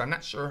teacher pay. So I'm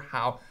not sure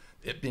how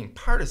it being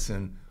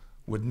partisan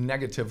would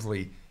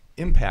negatively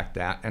impact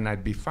that, and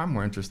I'd be far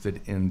more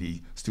interested in the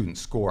student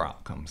score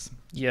outcomes.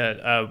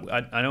 Yeah,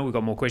 I know we've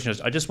got more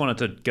questions. I just wanted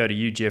to go to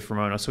you, Jeff, for a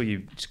moment. I saw you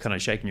just kind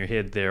of shaking your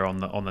head there on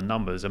the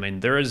numbers. I mean,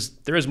 there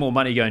is more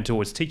money going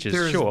towards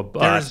teachers, sure,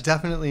 but there's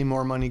definitely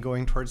more money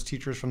going towards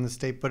teachers from the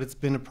state, but it's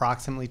been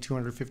approximately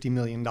 $250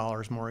 million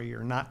more a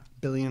year, not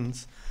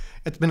billions.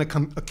 It's been a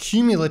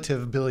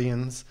cumulative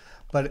billions,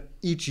 but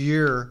each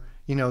year,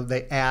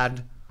 they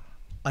add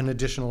an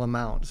additional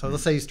amount. So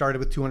let's say you started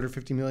with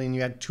 250 million,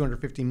 you had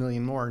 250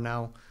 million more.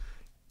 Now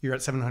you're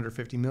at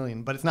 750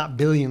 million, but it's not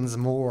billions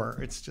more.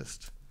 It's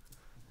just,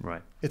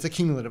 right. It's a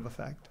cumulative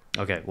effect.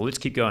 Okay, well, let's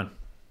keep going.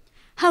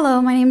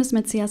 Hello, my name is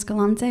Mitzi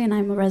Escalante, and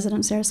I'm a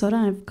resident of Sarasota,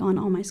 and I've gone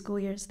all my school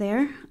years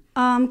there.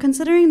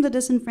 Considering the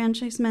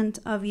disenfranchisement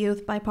of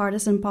youth by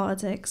partisan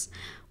politics,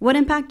 what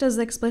impact does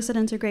the explicit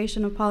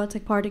integration of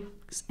politic parties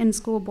in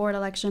school board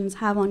elections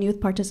have on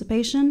youth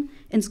participation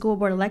in school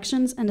board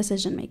elections and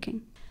decision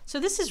making? So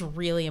this is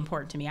really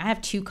important to me. I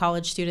have two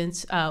college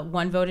students.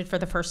 One voted for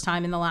the first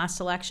time in the last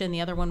election.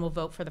 The other one will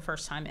vote for the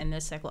first time in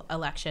this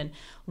election.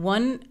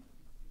 One,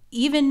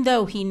 even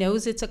though he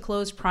knows it's a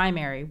closed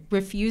primary,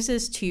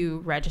 refuses to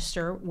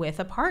register with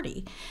a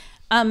party.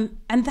 And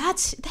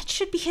that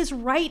should be his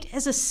right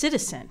as a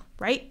citizen,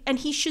 right? And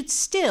he should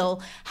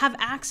still have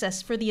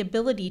access for the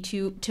ability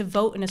to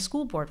vote in a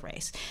school board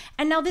race.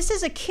 And now this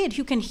is a kid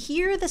who can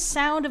hear the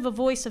sound of a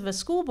voice of a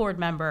school board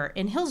member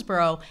in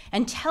Hillsborough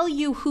and tell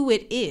you who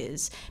it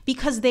is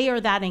because they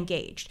are that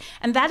engaged.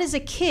 And that is a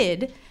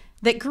kid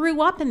that grew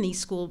up in the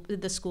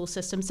school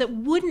systems that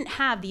wouldn't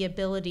have the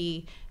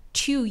ability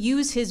to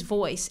use his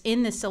voice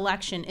in this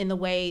election in the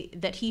way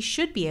that he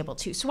should be able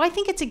to. So I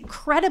think it's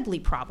incredibly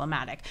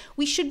problematic.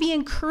 We should be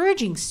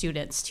encouraging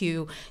students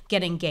to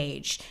get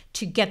engaged,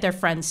 to get their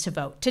friends to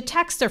vote, to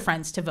text their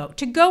friends to vote,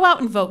 to go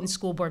out and vote in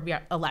school board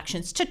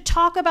elections, to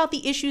talk about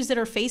the issues that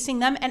are facing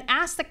them and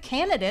ask the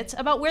candidates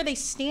about where they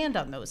stand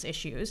on those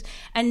issues,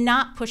 and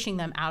not pushing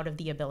them out of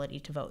the ability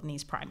to vote in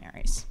these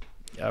primaries.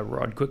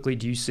 Rod, quickly,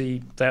 do you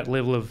see that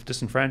level of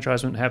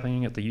disenfranchisement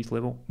happening at the youth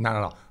level? Not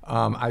at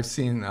all. I've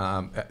seen,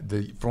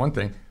 for one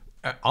thing,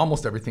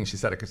 almost everything she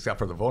said except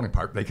for the voting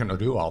part. They can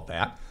do all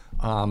that.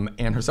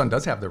 And her son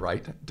does have the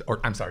right,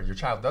 your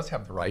child does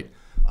have the right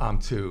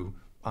to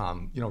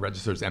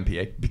register as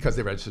MPA because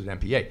they registered as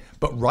MPA.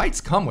 But rights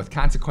come with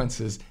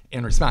consequences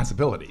and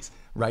responsibilities,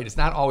 right? It's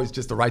not always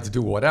just the right to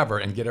do whatever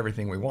and get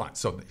everything we want.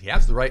 So he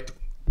has the right,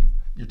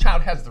 your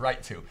child has the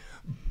right to.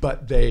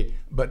 But they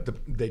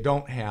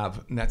don't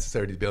have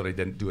necessarily the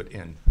ability to do it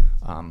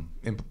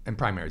in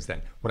primaries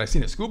then. What I've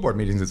seen at school board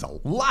meetings is a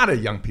lot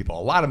of young people,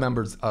 a lot of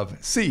members of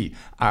C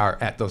are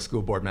at those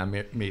school board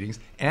meetings,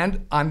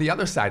 and on the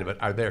other side of it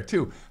are there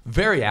too.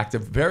 Very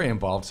active, very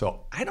involved, so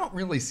I don't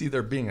really see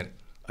there being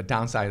a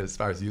downside as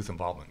far as youth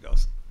involvement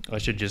goes. I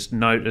should just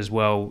note as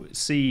well,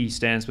 C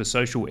stands for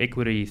Social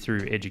Equity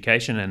Through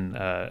Education,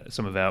 and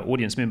some of our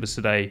audience members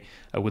today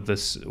with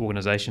this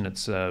organization,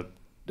 it's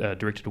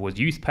directed towards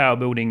youth power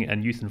building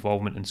and youth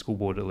involvement in school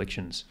board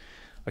elections.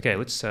 Okay,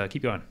 let's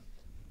keep going.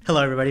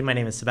 Hello, everybody. My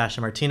name is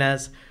Sebastian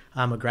Martinez.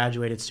 I'm a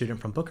graduated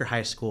student from Booker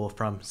High School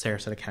from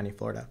Sarasota County,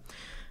 Florida.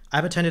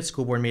 I've attended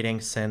school board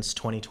meetings since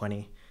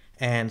 2020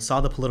 and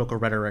saw the political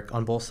rhetoric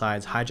on both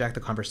sides hijack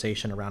the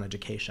conversation around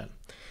education.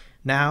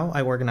 Now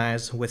I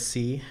organize with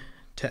C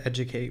to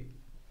educate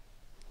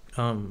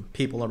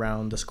people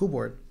around the school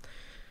board.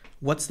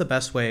 What's the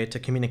best way to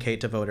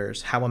communicate to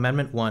voters how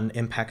Amendment 1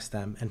 impacts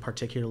them, and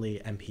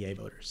particularly MPA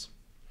voters?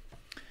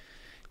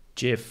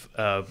 Jeff,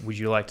 would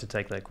you like to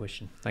take that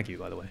question? Thank you,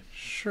 by the way.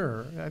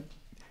 Sure.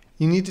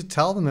 You need to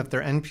tell them if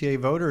they're NPA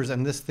voters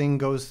and this thing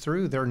goes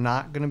through, they're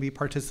not going to be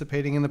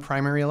participating in the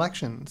primary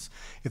elections.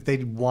 If they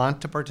want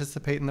to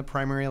participate in the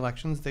primary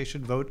elections, they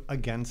should vote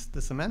against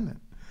this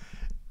amendment.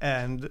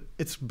 And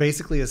it's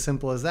basically as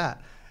simple as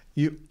that.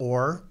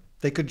 Or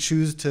they could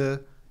choose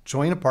to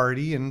join a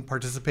party and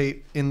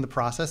participate in the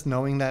process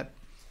knowing that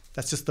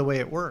that's just the way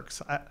it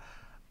works.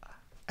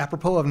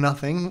 apropos of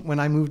nothing, when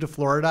I moved to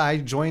Florida, I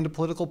joined a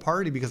political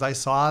party because I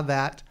saw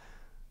that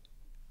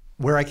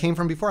where I came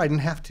from before, I didn't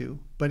have to,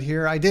 but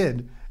here I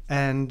did.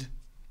 And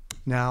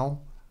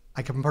now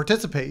I can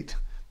participate.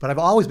 But I've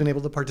always been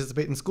able to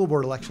participate in school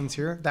board elections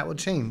here. That would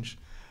change.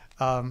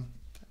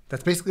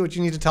 That's basically what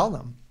you need to tell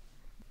them.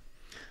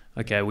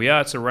 Okay, we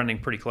are running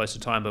pretty close to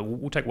time, but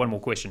we'll take one more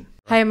question.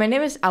 Hi, my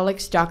name is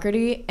Alex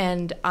Doherty,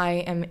 and I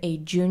am a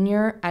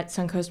junior at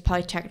Suncoast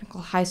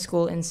Polytechnical High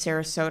School in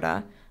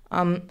Sarasota.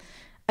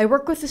 I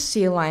work with the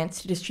Sea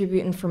Alliance to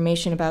distribute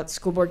information about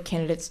school board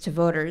candidates to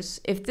voters.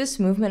 If this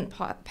movement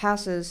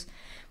passes,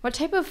 what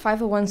type of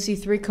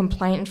 501c3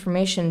 compliant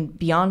information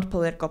beyond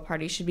political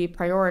parties should be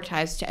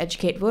prioritized to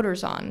educate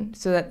voters on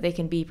so that they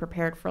can be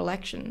prepared for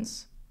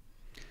elections?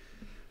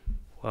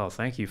 Well,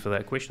 thank you for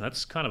that question.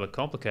 That's kind of a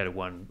complicated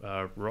one.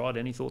 Rod,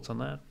 any thoughts on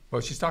that?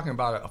 Well, she's talking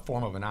about a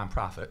form of a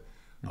nonprofit,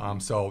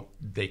 so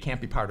they can't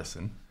be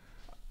partisan.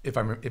 If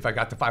I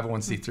got the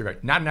 501c3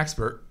 right, not an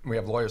expert, we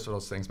have lawyers for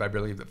those things, but I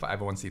believe that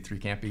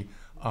 501c3 can't be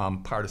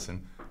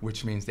partisan,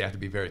 which means they have to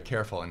be very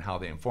careful in how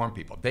they inform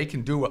people. They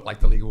can do what like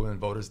the League of Women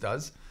Voters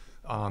does.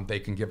 They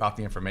can give out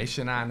the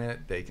information on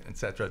it, they can, et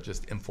cetera,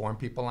 just inform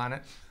people on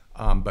it,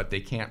 but they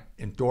can't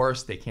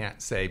endorse, they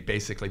can't say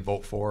basically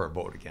vote for or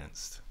vote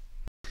against.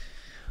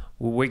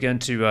 Well, we're going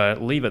to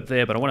leave it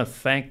there, but I want to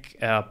thank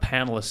our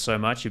panelists so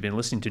much. You've been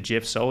listening to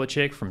Jeff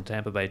Solochek from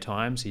Tampa Bay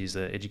Times. He's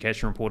the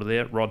education reporter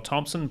there. Rod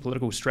Thomson,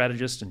 political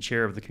strategist and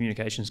chair of the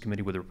Communications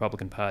Committee with the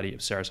Republican Party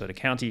of Sarasota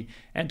County.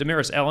 And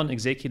Damaris Allen,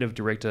 executive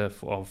director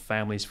of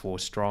Families for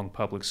Strong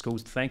Public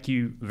Schools. Thank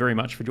you very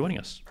much for joining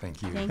us.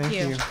 Thank you. Thank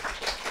you.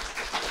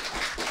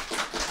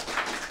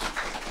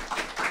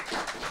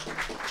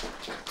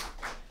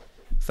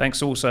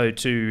 Thanks also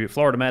to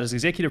Florida Matters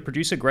executive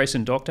producer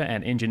Grayson Doctor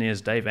and engineers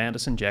Dave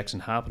Anderson,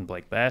 Jackson Harp and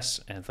Blake Bass.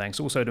 And thanks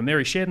also to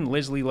Mary Shedden,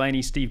 Leslie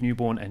Laney, Steve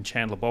Newborn and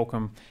Chandler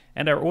Bolcom,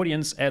 and our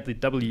audience at the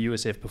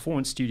WUSF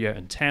Performance Studio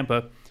in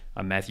Tampa.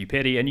 I'm Matthew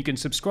Petty, and you can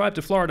subscribe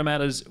to Florida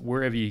Matters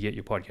wherever you get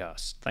your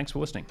podcasts. Thanks for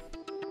listening.